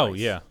 better like than Oh Vice.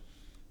 yeah,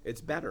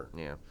 It's better. it.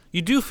 Yeah.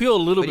 you do feel a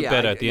little But bit yeah,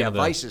 better at the end of the.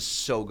 Vice is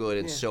so good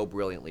and Yeah. so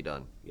brilliantly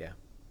done. Yeah.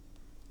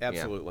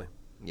 Absolutely.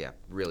 Yeah,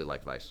 really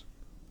like Vice.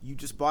 You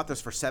just bought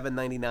this for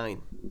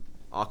 $7.99.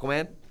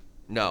 Aquaman?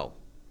 No.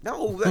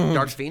 No, that,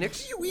 Dark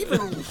Phoenix? you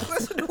even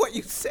listen to what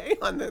you say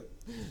on the.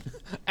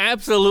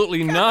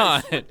 Absolutely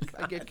not.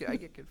 I get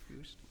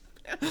confused.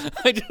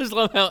 I just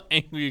love how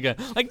angry you got.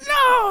 Like,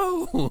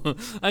 no!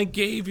 I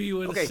gave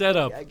you a Okay,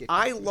 setup.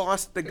 I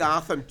lost the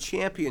Gotham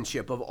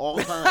Championship of all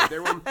time.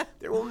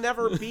 There will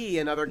never be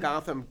another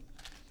Gotham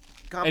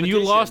competition. And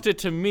you lost it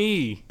to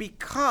me.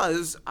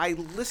 because I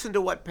listened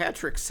to what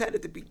Patrick said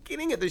at the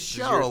beginning of the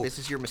show. this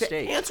is your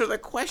mistake. To answer the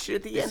question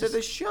at the end of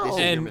the show. this is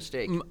your And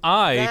mistake.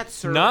 I, That,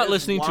 sir, not is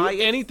listening to why it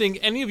anything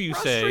any of you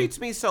say. frustrates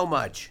me so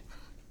much.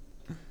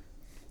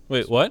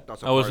 Wait, what?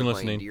 Also I part wasn't of my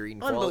listening. endearing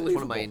one of my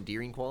Unbelievable.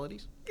 endearing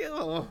qualities.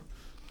 Ugh.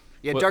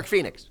 Yeah, What- Dark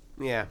Phoenix.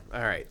 Yeah.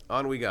 All right.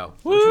 On we go.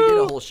 Which we did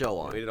a Woo! whole show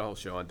on. We did a whole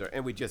show on,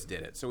 and we just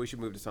did it. So we should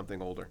move to something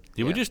older.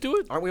 Did we Yeah. just do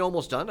it? Aren't we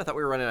almost done? I thought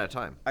we were running out of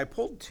time. I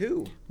pulled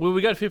two. Well,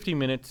 we got 15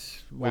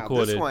 minutes Wow.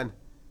 recorded. This one.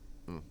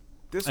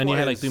 This and one you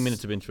had like is- 3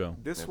 minutes of intro.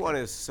 This one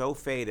is so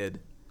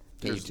faded.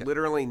 Can you There's tell-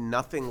 literally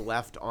nothing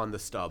left on the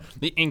stub.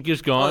 The ink is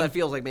Oh, gone. that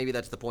feels like maybe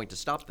that's the point to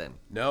stop then.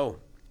 No.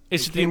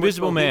 It's It the came with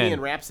Invisible Bohemian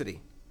Man.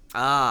 Rhapsody.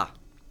 Ah,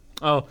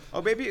 Oh,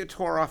 Oh, maybe it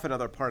tore off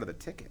another part of the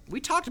ticket. we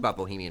talked about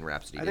Bohemian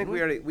Rhapsody. I think didn't we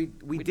already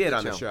we did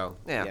on the show.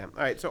 Yeah. All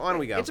right. So on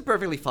we go. It's a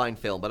perfectly fine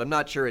film, but I'm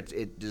not sure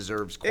it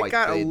deserves quite it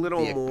got the, a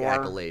little the more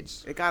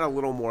accolades. It got a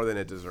little more than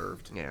it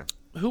deserved. Yeah.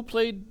 who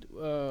played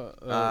Rami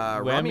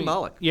Rami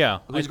Malek. Yeah,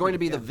 Who's going to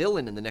be the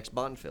villain in the next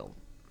Bond film?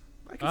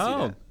 I can see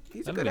Oh, that.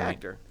 He's a that'd good be neat.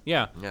 actor.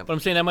 Yeah. Yeah. But I'm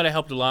saying that might have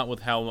helped a lot with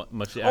how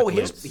much the Oh,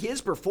 accolades-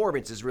 his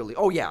performance is really.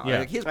 Oh yeah, Yeah.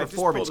 like, his I just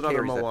performance pulled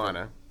another carries that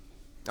Moana.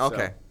 film.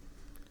 Okay.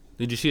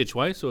 Did you see it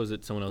twice, or is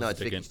it someone else's No, it's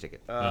ticket? Vicky's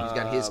ticket. He's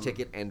got his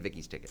ticket and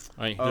Vicky's ticket.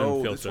 All right, doing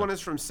Oh, filter. this one is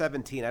from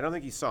 17. I don't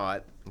think you saw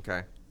it.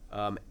 Okay.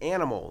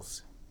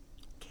 Animals,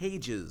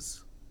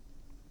 cages,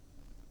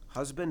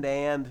 husband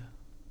and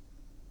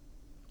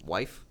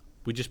Wife.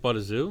 We just bought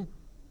a zoo.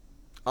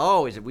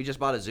 Oh, is it? We just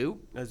bought a zoo.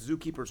 a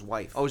zookeeper's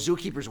wife. Oh,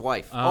 Zookeeper's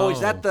Wife. Oh, is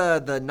that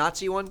the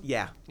Nazi one?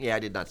 Yeah. Yeah, I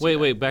did not see Wait, that.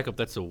 wait, back up.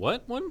 That's a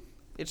what one?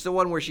 It's the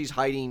one where she's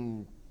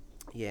hiding.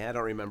 Yeah, I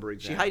don't remember She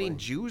exactly. hiding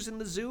Jews in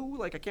the zoo?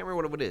 Like I can't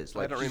remember what it is.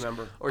 Like don't she's-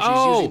 remember. Or she's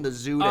using the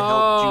zoo to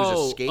help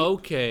Jews escape.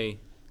 Okay.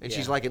 And Yeah.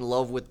 she's like in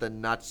love with the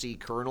Nazi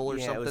colonel or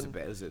Yeah, something.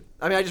 it was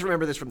I mean, I just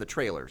remember this from the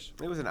trailers.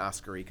 an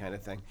Oscar-y kind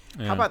of thing.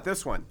 Yeah. How about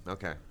this one?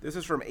 Okay. This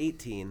is from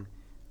 18.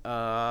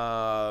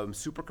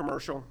 Super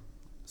commercial,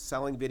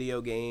 selling video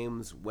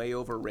games, way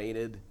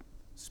overrated.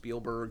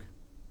 Spielberg.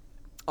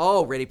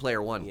 Oh, Ready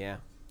Player One. Yeah.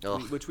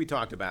 Ugh. Which we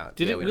talked about.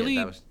 Did Yeah, it we did. really?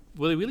 That was-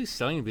 Were they really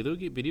selling video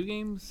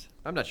games?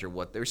 I'm not sure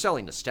what they were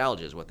selling.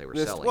 Nostalgia is what they were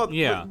This- selling. well,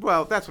 Yeah.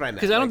 well, that's what I meant.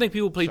 Because I don't Like, think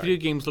people play sorry.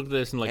 video games, look at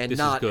this, and like, and this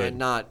not is good. and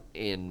not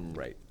in.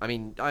 Right. I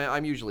mean,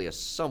 I'm usually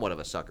somewhat of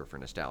a sucker for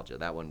nostalgia.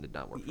 That one did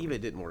not work. For me. Eva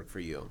didn't work for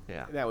you.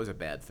 Yeah. That was a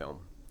bad film.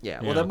 Yeah.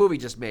 Yeah. Well, that movie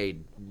just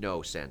made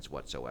no sense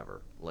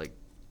whatsoever. Like,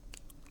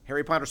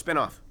 Harry Potter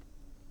spinoff.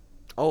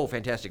 oh,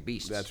 Fantastic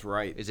Beasts. That's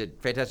right. Is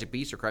it Fantastic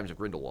Beasts or Crimes of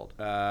Grindelwald?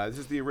 This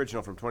is the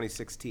original from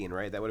 2016,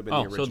 right? That would have been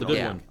Oh, the so original. the good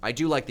yeah, one. I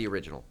do like the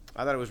original.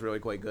 I thought it was really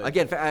quite good.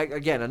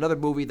 Again, another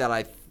movie that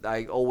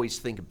I always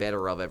think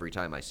better of every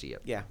time I see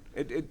it. Yeah.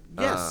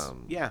 Yes.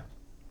 Yeah.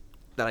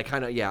 That I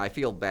kind of I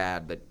feel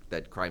bad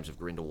that Crimes of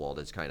Grindelwald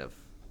is kind of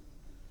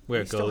Where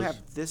We it still goes.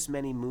 have this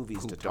many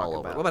movies to pooped talk all over.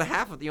 about. Well, about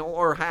half of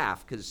or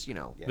half because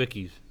Yeah.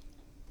 Vicky's.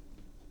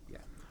 Yeah.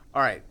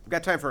 All right. We've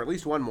got time for at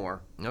least one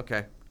more.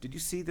 Okay, Did you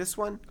see this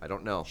one? I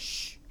don't know.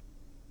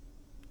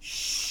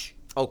 Shh.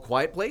 Oh,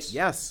 Quiet Place.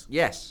 Yes.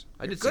 Yes,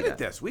 I You're did good see at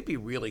that. this. We'd be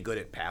really good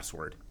at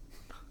Password.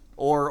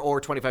 Or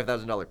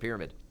 $25,000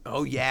 Pyramid.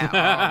 Oh, yeah. Oh,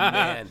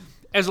 man.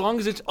 As long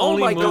as it's Oh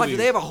only my movies. God! Do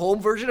they have a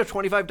home version of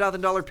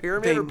 $25,000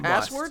 Pyramid They or must.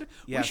 Password?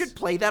 Yes. We should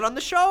play that on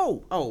the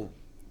show. Oh,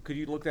 could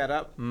you look that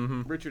up,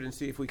 Richard, and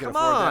see if we can Come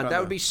afford that on, that the-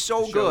 would be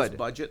so the show's good.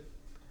 budget.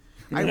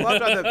 I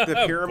loved on the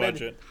pyramid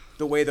Budget.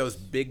 the way those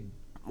big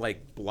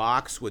like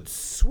blocks would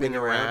swing Spin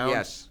around,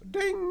 yes.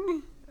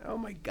 Ding. Oh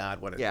my God,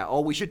 what a Yeah.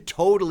 Oh, we should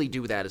totally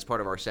do that as part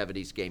of our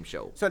 '70s game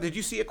show. So did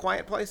you see A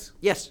Quiet Place?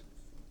 Yes,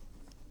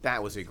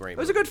 That was a great it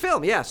was a good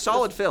film. Yeah,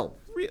 solid film.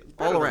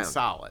 all all around around.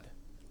 solid.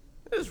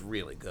 It was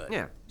really good.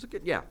 Yeah, it was a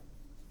good. Yeah,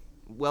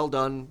 well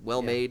done,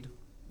 well made.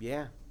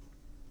 Yeah.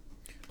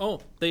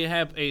 Oh, they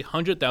have a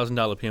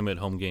 $100,000 pyramid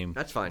home game.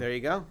 That's fine. There you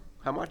go.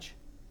 How much?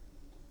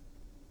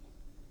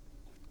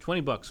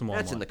 $20 from Walmart.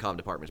 That's in the comm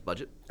department's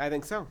budget. I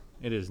think so.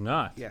 It is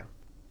not. Yeah.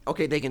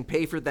 Okay, they can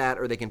pay for that,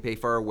 or they can pay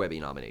for our Webby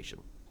nomination.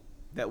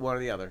 That one or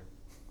the other.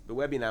 The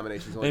Webby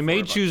nomination's only They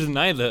may $4. choose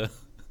neither.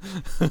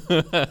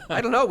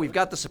 I don't know. We've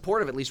got the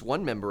support of at least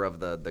one member of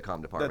the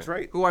comm department. That's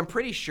right. Who I'm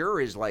pretty sure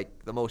is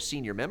like the most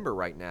senior member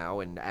right now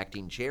and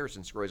acting chair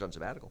since Roy's on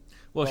sabbatical.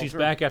 Well, she's true.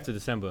 back after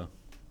December.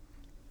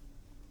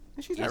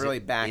 She's Is not it- really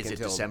back is it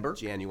until December?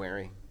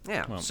 January.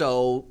 Yeah. Well.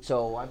 So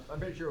I'm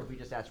pretty sure if we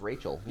just ask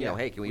Rachel, you Yeah, know,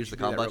 hey, can we we use the should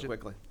do that comm real budget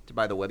quickly. to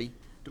buy the Webby?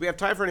 Do we have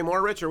time for any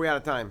more, Rich, or are we out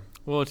of time?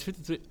 Well, it's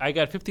 53. I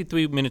got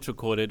 53 minutes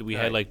recorded. We All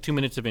had right. like 2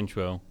 minutes of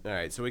intro. All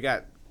right, so we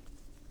got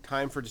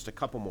time for just a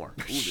couple more.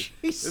 Ooh,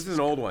 this is an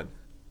old one.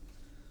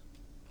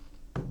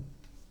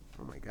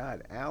 Oh, my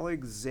God.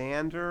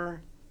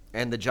 Alexander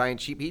And the Giant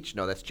Sheep Each?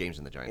 No, that's James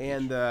and the Giant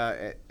and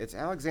Peach. it's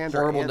Alexander.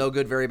 Horrible, and, No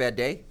Good, Very Bad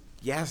Day?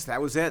 Yes,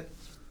 that was it.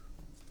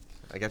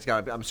 I guess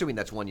I'm assuming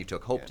that's one you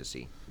took Hope to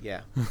see.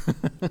 Yeah.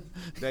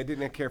 I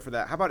didn't care for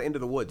that. How about Into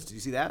the Woods? Did you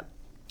see that?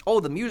 Oh,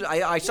 the music.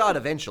 I saw it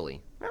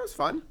eventually. That was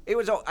fun. It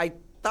was. I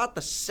thought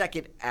the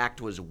second act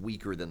was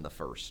weaker than the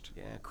first.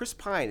 Yeah, Chris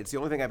Pine. It's the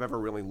only thing I've ever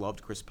really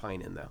loved Chris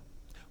Pine in, though.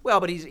 Well,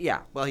 but he's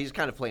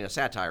kind of playing a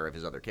satire of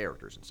his other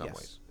characters in some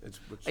ways.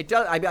 Which, It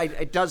does.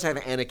 It does have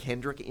Anna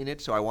Kendrick in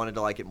it, so I wanted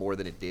to like it more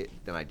than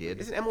I did.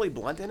 isn't Emily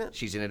Blunt in it?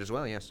 She's in it as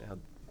well. Yes.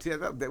 See,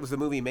 that was the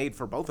movie made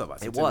for both of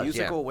us. It It's was, a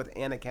musical yeah. with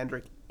Anna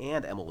Kendrick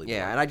and Emily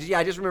Yeah, Blunt. and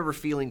I just remember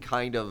feeling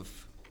kind of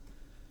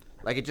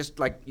like it just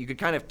like you could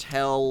kind of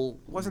tell.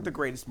 It wasn't the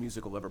greatest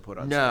musical ever put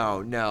on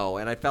No,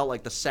 and I felt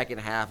like the second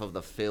half of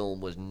the film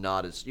was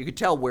not as you could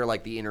tell where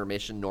like the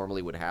intermission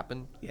normally would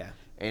happen. Yeah.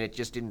 And it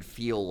just didn't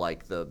feel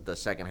like the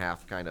second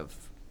half kind of.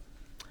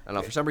 I don't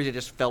know. For some reason, it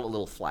just felt a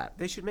little flat.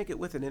 They should make it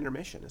with an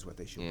intermission, is what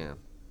they should. Yeah. do.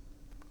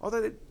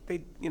 Although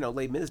they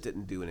Les Mis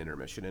didn't do an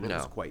intermission, and it No.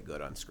 was quite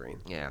good on screen.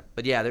 Yeah,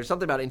 but yeah, there's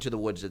something about Into the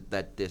Woods it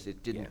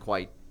didn't Yeah.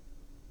 quite.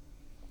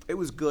 It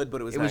was good,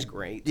 but it was not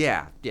great.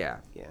 Yeah. Yeah.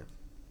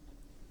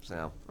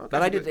 So, Okay,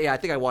 but I good. did. Yeah, I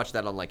think I watched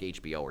that on like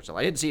HBO or something.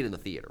 I didn't see it in the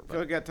theater. I feel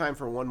But we got time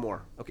for one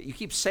more. okay, you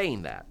keep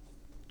saying that.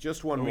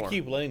 Just one We more.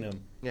 keep letting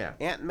them. Yeah.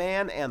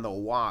 Ant-Man and the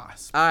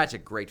Wasp. It's a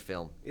great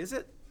film. Is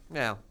it?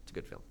 Yeah, it's a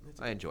good film.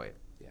 I enjoy it.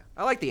 Yeah.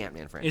 I like the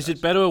Ant-Man franchise. Is it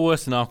better or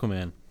worse than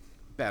Aquaman?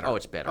 Better. Oh,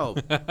 it's better. Oh,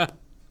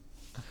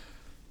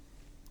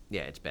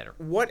 Yeah, it's better.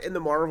 what in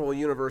the Marvel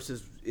universe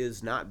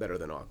is not better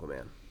than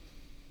Aquaman?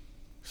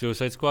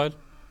 Suicide Squad?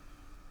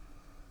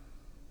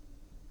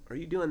 Are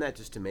you doing that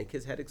just to make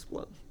his head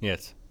explode?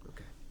 Yes.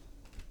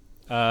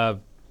 Okay.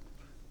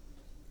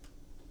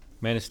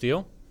 Man of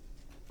Steel?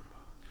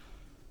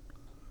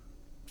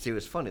 See, it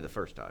was funny the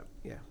first time.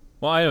 Yeah.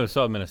 Well, I never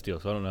saw Man of Steel,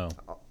 so I don't know.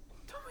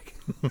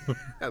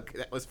 Okay,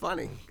 that was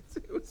funny.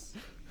 It was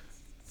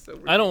so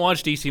I don't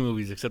watch DC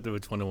movies except if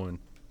it's Wonder Woman.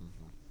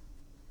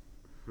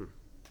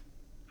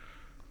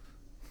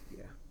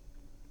 Yeah.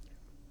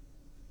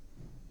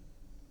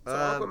 So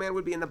Aquaman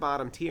would be in the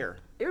bottom tier.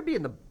 It would be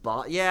in the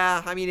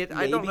Yeah, I mean, I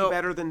Maybe don't know.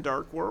 better than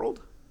Dark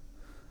World.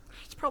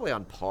 It's probably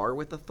on par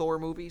with the Thor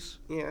movies,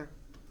 Yeah.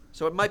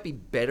 so it might be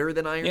better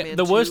than Iron Yeah, Man.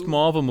 the 2, worst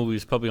Marvel movie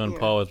is probably on Yeah.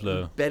 par with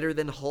the. better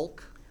than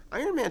Hulk.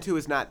 Iron Man 2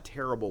 is not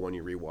terrible when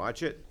you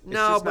rewatch it. It's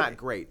No, just but not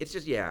great. It's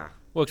just yeah.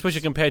 Well,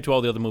 especially compared to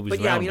all the other movies But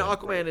yeah, I around mean, it.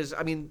 Aquaman is.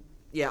 I mean,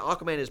 yeah,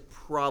 Aquaman is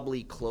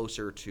probably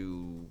closer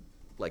to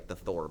like the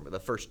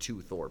first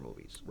two Thor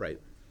movies. right.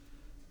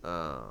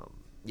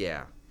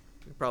 Yeah,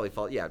 probably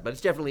fall. Yeah, but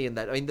it's definitely in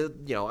that. I mean,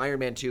 Iron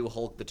Man 2,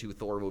 Hulk, the two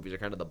Thor movies are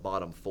kind of the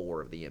bottom four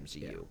of the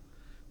MCU, Yeah.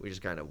 which is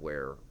kind of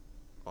where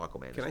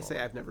Aquaman. Can is I say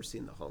falling. I've never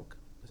seen the Hulk?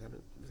 Is that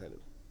it?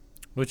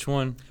 Which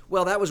one?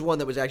 Well, that was one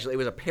that was actually it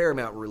was a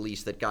Paramount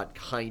release that got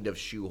kind of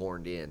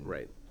shoehorned in,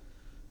 Right.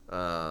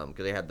 Because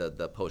they had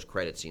the post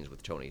credit scenes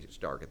with Tony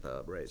Stark at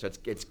the Right. So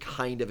it's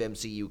kind of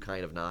MCU,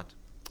 kind of not.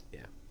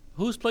 Yeah.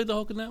 Who's played the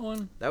Hulk in that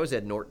one? That was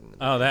Ed Norton.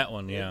 Oh, that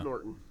one, yeah. Ed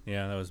Norton.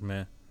 Yeah, that was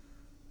meh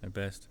at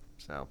best.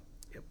 So.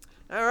 Yep.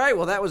 All right.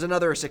 Well, that was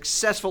another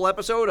successful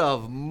episode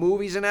of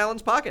Movies in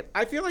Alan's Pocket.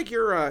 I feel like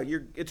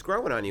it's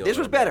growing on you. a This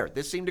was little bit. better.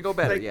 This seemed to go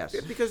better. Like, Yes.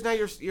 Because now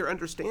you're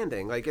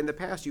understanding. Like in the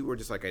past, you were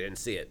just like, I didn't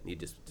see it. You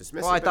just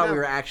dismissed Well, it. I but thought now, we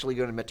were actually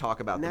going to talk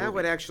about the Now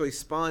movie. it actually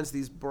spawns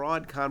these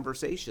broad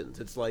conversations.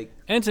 It's like,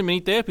 And it's a mini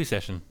therapy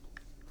session.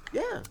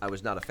 yeah, I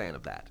was not a fan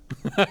of that.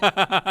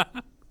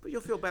 but you'll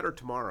feel better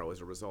tomorrow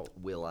as a result.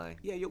 Will I?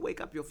 Yeah, you'll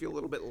wake up. You'll feel a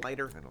little bit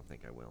lighter. I don't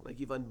think I will. Like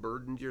you've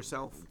unburdened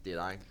yourself. Did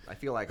I? I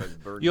feel like I was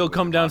burdened. You'll with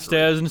come a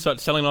downstairs and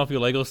start selling off your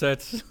Lego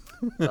sets.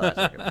 mockery. No, that's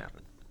not going to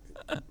happen.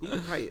 You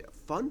could probably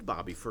fund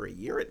Bobby for a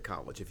year at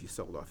college if you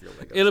sold off your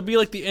Legos. It'll be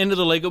like the end of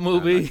the Lego I'm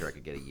movie. not sure I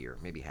could get a year,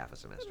 maybe half a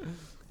semester.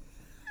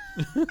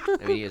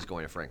 I mean, he is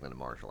going to Franklin and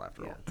Marshall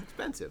after Yeah, all. it's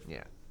expensive.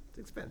 Yeah. It's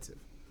expensive.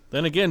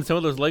 Then again, some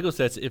of those Lego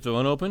sets, if they're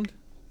unopened,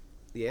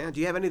 Yeah. Do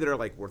you have any that are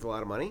like worth a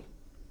lot of money?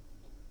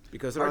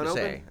 Because they're Hard to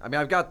unopened? say. I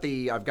mean, I've got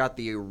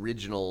the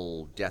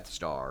original Death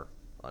Star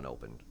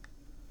unopened.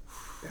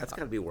 That's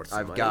got to be worth some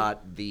I've money.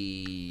 got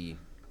the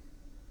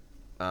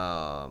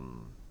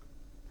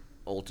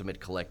Ultimate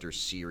Collector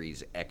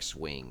Series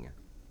X-Wing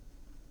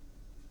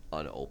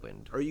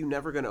unopened. Are you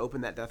never going to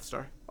open that Death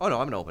Star? Oh, no,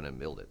 I'm going to open it and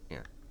build it.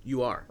 Yeah.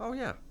 You are. Oh,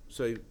 yeah.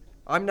 So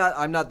I'm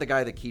not the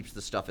guy that keeps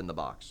the stuff in the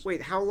box.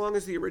 wait, how long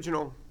is the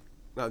original?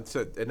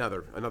 So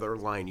another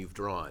line you've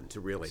drawn to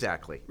really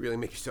really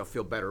make yourself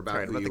feel better about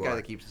Right, who I'm not you the guy are.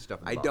 that keeps the stuff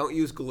in the I box. don't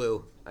use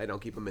glue. I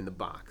don't keep them in the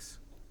box.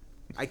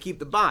 I keep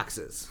the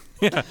boxes.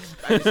 Yeah.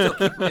 I still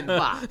keep them in the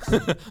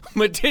box.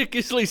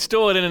 Meticulously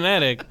stored in an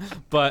attic,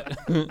 but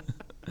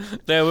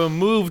they were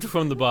moved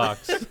from the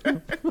box.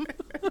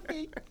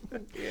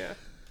 Yeah.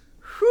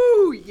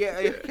 Whew, yeah,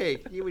 okay.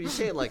 When you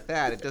say it like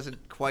that, it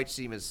doesn't quite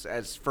seem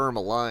as firm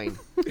a line.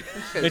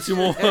 It's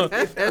more.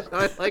 As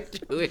I like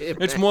to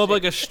imagine. It's more of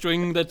like a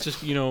string that just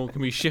can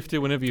be shifted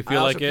whenever you I feel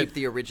also like keep it.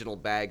 the original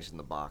bags in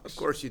the box. Of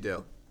course you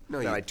do. No,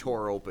 That you I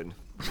tore open.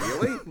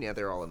 Really? Yeah,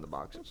 they're all in the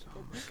boxes.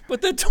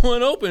 But they're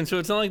torn open, so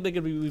it's not like they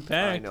could be I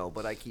repacked. know,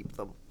 but I keep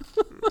them.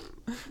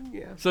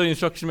 Yeah. So the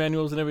instruction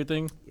manuals and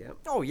everything. Yeah.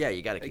 Oh yeah,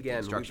 you got to keep the Again,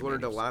 we've instruction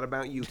learned a manuals. lot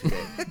about you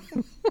today.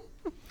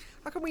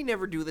 How come we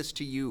never do this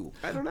to you?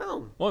 I don't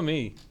know. Or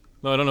me.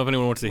 No, I don't know if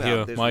anyone wants to Well,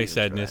 hear there's my reasons for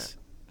sadness.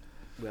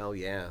 Well,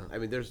 yeah. I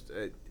mean, there's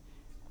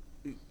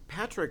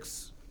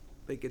Patrick's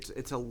like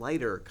it's a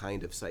lighter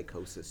kind of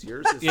psychosis.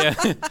 Yours is Yeah.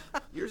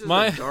 yours is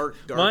My- a dark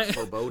my-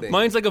 foreboding.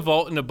 Mine's like a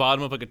vault in the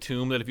bottom of like a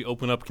tomb that if you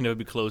open up can never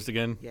be closed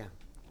again. yeah,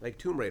 like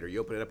Tomb Raider.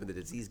 You open it up and the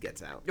disease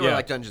gets out. You're Yeah.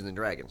 like Dungeons and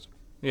Dragons.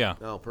 Yeah.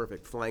 Oh,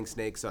 perfect. Flying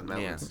snakes on Yeah,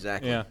 mountains.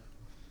 exactly. Yeah.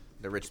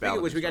 The rich Speaking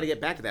of which, we got to Paladin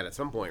get back to that at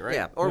some point, right?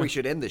 story. Yeah, or we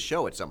should end this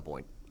show at some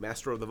point.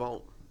 Master of the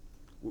Vault.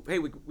 Hey,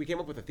 we came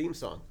up with a theme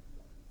song.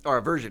 Or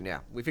a version, yeah.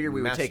 We figured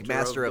we would take Master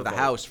Master of of the the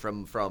Vault. House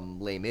from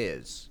Les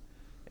Mis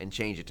and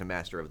change it to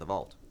Master of the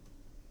Vault.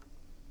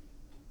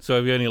 So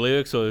have you got any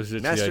lyrics or is it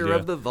the Master idea?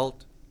 of the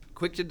Vault,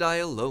 quick to die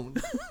alone.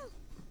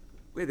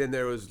 Wait, then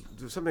there was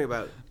something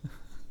about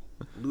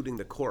looting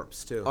the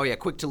corpse too. Oh yeah,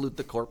 quick to loot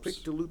the corpse.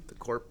 Quick to loot the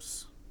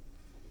corpse.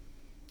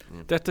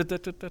 Da, da, da,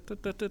 da, da,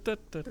 da, da, da,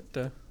 da,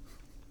 da.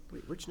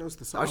 Wait, Rich knows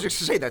the song. I was just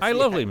to say that. I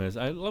love Les Mis.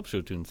 I love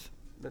show tunes.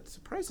 That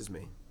surprises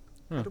me.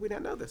 How do we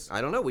not know this?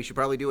 I don't know. We should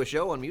probably do a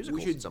show on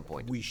musicals at some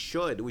point. We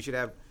should. We should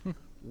have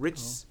Rich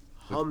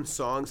Oh. hum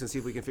songs and see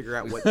if we can figure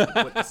out what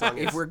the song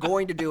is. If we're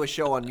going to do a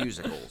show on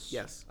musicals,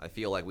 Yes. I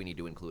feel like we need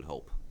to include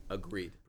Hope. Agreed.